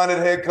offensive-minded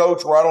head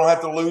coach where I don't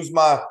have to lose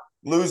my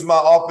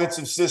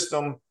offensive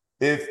system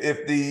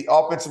if the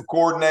offensive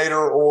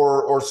coordinator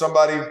or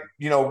somebody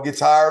gets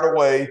hired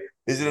away?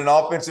 Is it an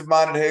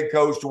offensive-minded head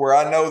coach to where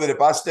I know that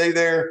if I stay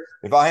there,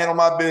 if I handle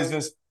my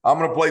business, I'm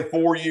going to play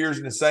 4 years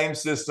in the same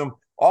system?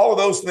 All of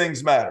those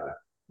things matter,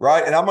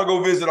 right? And I'm going to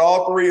go visit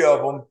all three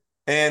of them,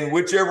 and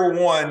whichever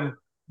one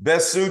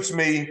best suits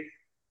me,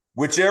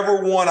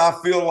 whichever one I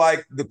feel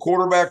like the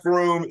quarterback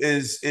room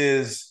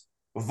is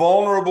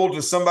vulnerable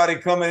to somebody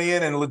coming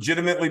in and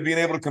legitimately being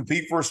able to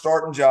compete for a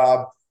starting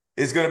job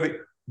is going to be.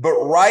 But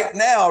right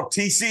now,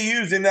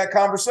 TCU's in that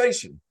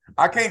conversation.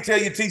 I can't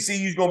tell you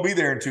TCU's going to be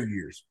there in 2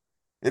 years.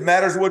 It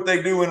matters what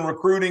they do in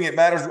recruiting. It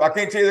matters. I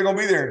can't tell you they're going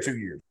to be there in 2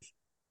 years.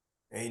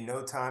 Ain't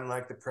no time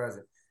like the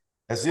present.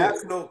 That's it.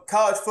 National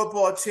College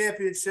Football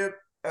Championship,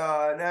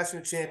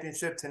 National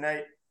Championship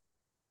tonight.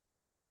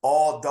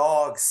 All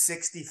dogs,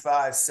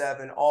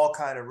 65-7, all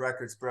kind of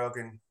records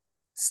broken.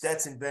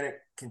 Stetson Bennett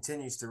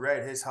continues to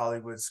write his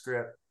Hollywood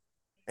script.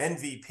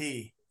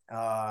 MVP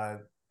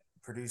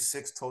produced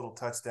 6 total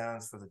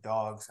touchdowns for the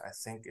Dogs, I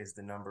think is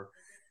the number.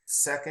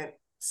 Second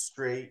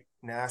straight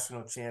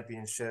national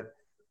championship.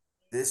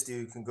 This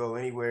dude can go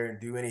anywhere and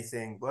do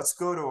anything. Let's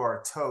go to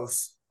our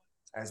toast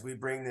as we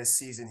bring this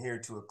season here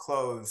to a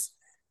close.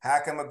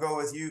 Hack, I'm going to go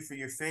with you for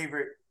your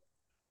favorite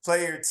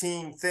player,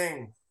 team,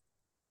 thing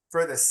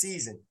for the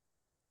season.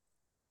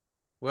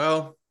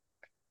 Well,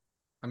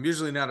 I'm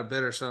usually not a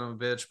bitter son of a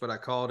bitch, but I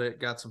called it,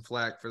 got some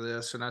flack for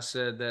this, and I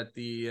said that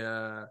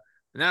the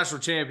national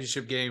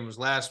championship game was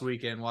last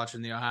weekend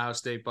watching the Ohio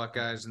State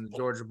Buckeyes and the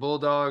Georgia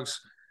Bulldogs,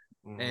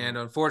 and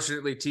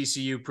unfortunately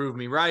TCU proved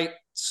me right.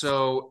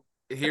 So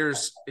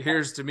here's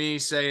to me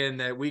saying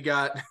that we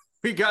got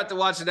to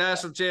watch the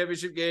national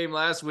championship game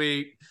last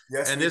week,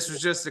 and this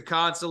was just a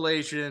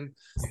consolation.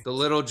 The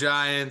little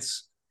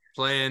Giants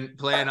playing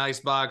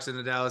icebox in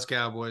the Dallas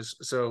Cowboys.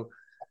 So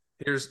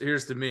here's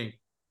to me.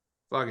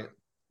 Fuck it.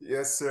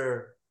 Yes,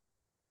 sir.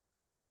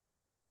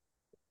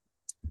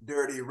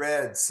 Dirty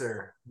Red,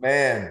 sir.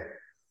 Man,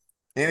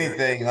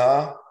 anything,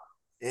 huh?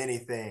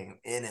 Anything.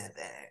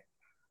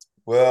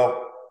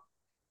 Well,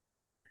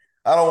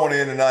 I don't want to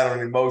end the night on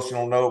an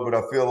emotional note, but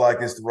I feel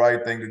like it's the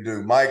right thing to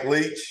do. Mike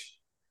Leach,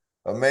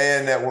 a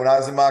man that when I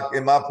was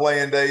in my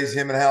playing days,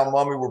 him and Hal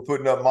Mummy were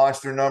putting up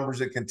monster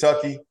numbers at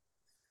Kentucky.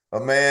 A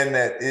man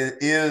that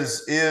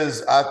is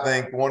I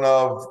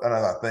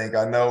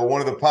know one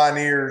of the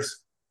pioneers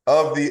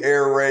of the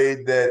air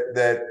raid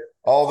that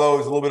although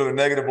it's a little bit of a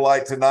negative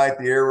light tonight,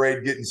 the air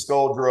raid getting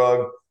skull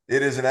drug,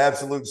 it is an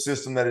absolute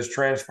system that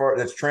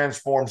that's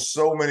transformed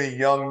so many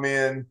young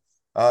men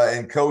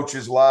and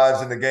coaches'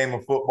 lives in the game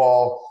of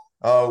football.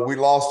 We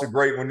lost a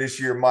great one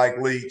this year, Mike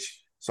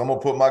Leach. So I'm going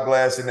to put my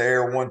glass in the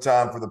air one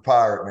time for the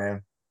Pirate,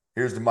 man.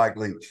 Here's to Mike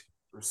Leach.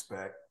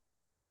 Respect.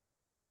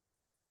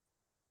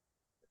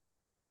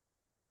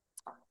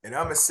 And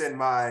I'm going to send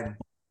mine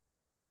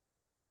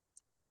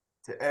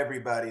to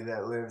everybody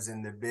that lives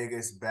in the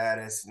biggest,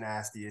 baddest,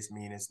 nastiest,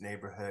 meanest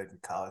neighborhood in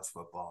college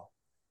football.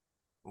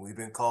 We've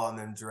been calling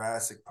them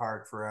Jurassic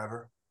Park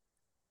forever.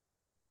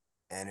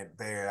 And it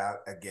bear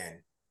out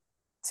again.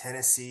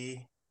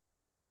 Tennessee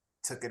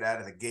took it out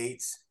of the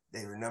gates.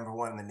 They were number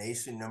 1 in the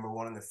nation, number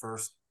 1 in the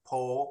first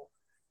poll.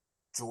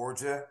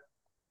 Georgia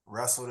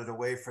wrestled it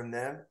away from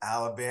them.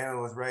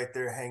 Alabama was right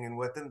there hanging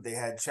with them. They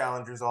had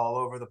challengers all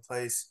over the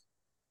place.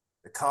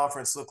 The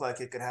conference looked like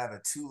it could have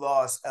a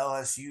 2-loss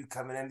LSU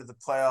coming into the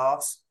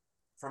playoffs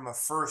from a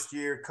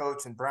first-year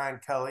coach in Brian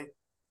Kelly.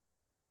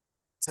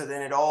 So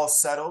then it all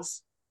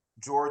settles.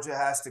 Georgia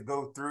has to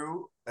go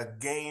through a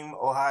game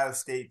Ohio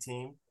State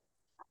team.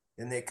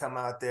 Then they come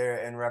out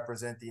there and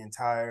represent the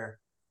entire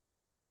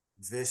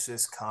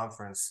vicious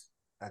conference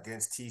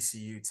against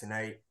TCU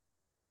tonight.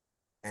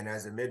 And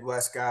as a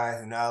Midwest guy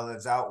who now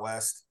lives out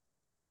west,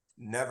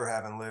 never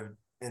having lived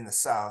in the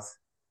South,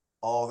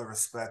 all the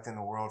respect in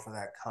the world for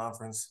that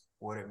conference,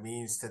 what it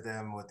means to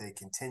them, what they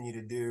continue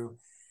to do.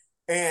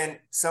 And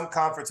some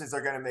conferences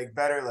are going to make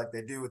better like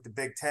they do with the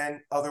Big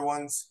Ten. Other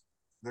ones,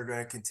 they're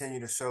going to continue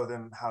to show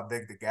them how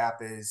big the gap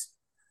is.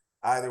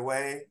 Either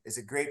way, is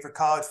it great for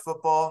college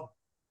football?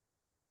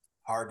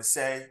 Hard to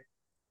say,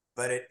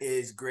 but it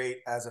is great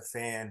as a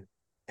fan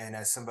and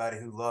as somebody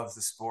who loves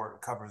the sport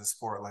and covers the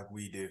sport like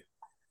we do.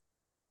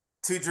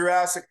 To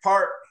Jurassic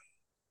Park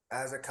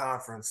as a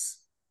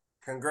conference.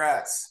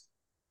 Congrats.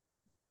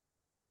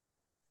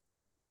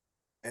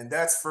 And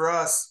that's for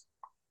us.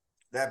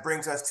 That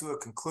brings us to a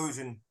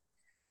conclusion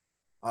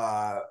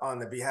on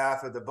the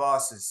behalf of the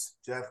bosses,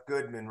 Jeff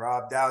Goodman,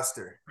 Rob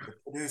Dowster, the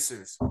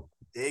producers,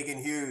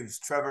 Dagan Hughes,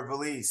 Trevor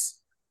Valise,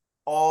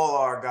 all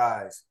our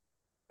guys,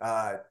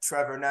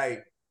 Trevor Knight,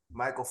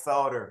 Michael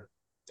Felder,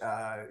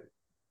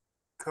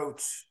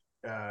 Coach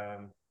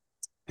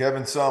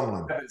Kevin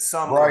Sumlin.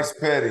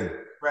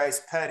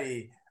 Bryce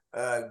Petty.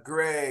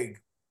 Greg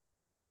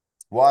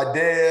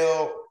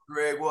Waddell.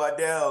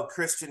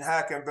 Christian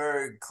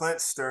Hackenberg, Clint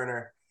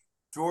Sterner,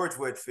 George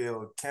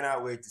Whitfield.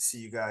 Cannot wait to see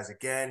you guys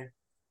again.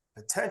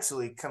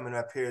 Potentially coming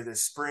up here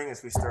this spring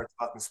as we start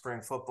talking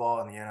spring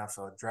football and the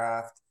NFL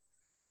draft.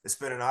 It's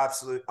been an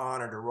absolute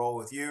honor to roll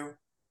with you.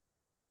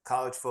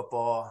 College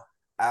football,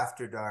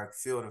 after dark,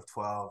 field of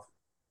 12.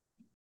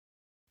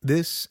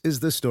 This is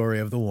the story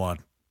of the one.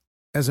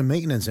 As a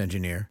maintenance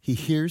engineer, he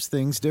hears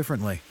things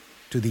differently.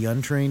 To the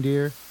untrained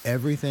ear,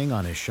 everything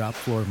on his shop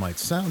floor might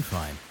sound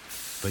fine,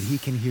 but he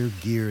can hear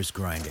gears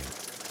grinding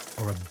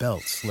or a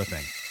belt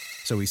slipping.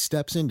 So he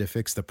steps in to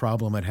fix the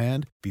problem at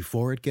hand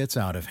before it gets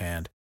out of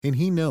hand. And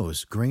he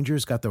knows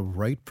Grainger's got the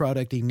right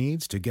product he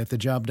needs to get the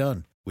job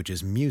done, which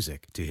is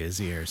music to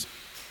his ears.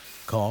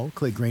 Call,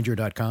 click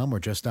Grainger.com, or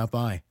just stop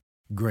by.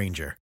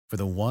 Grainger, for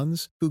the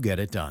ones who get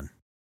it done.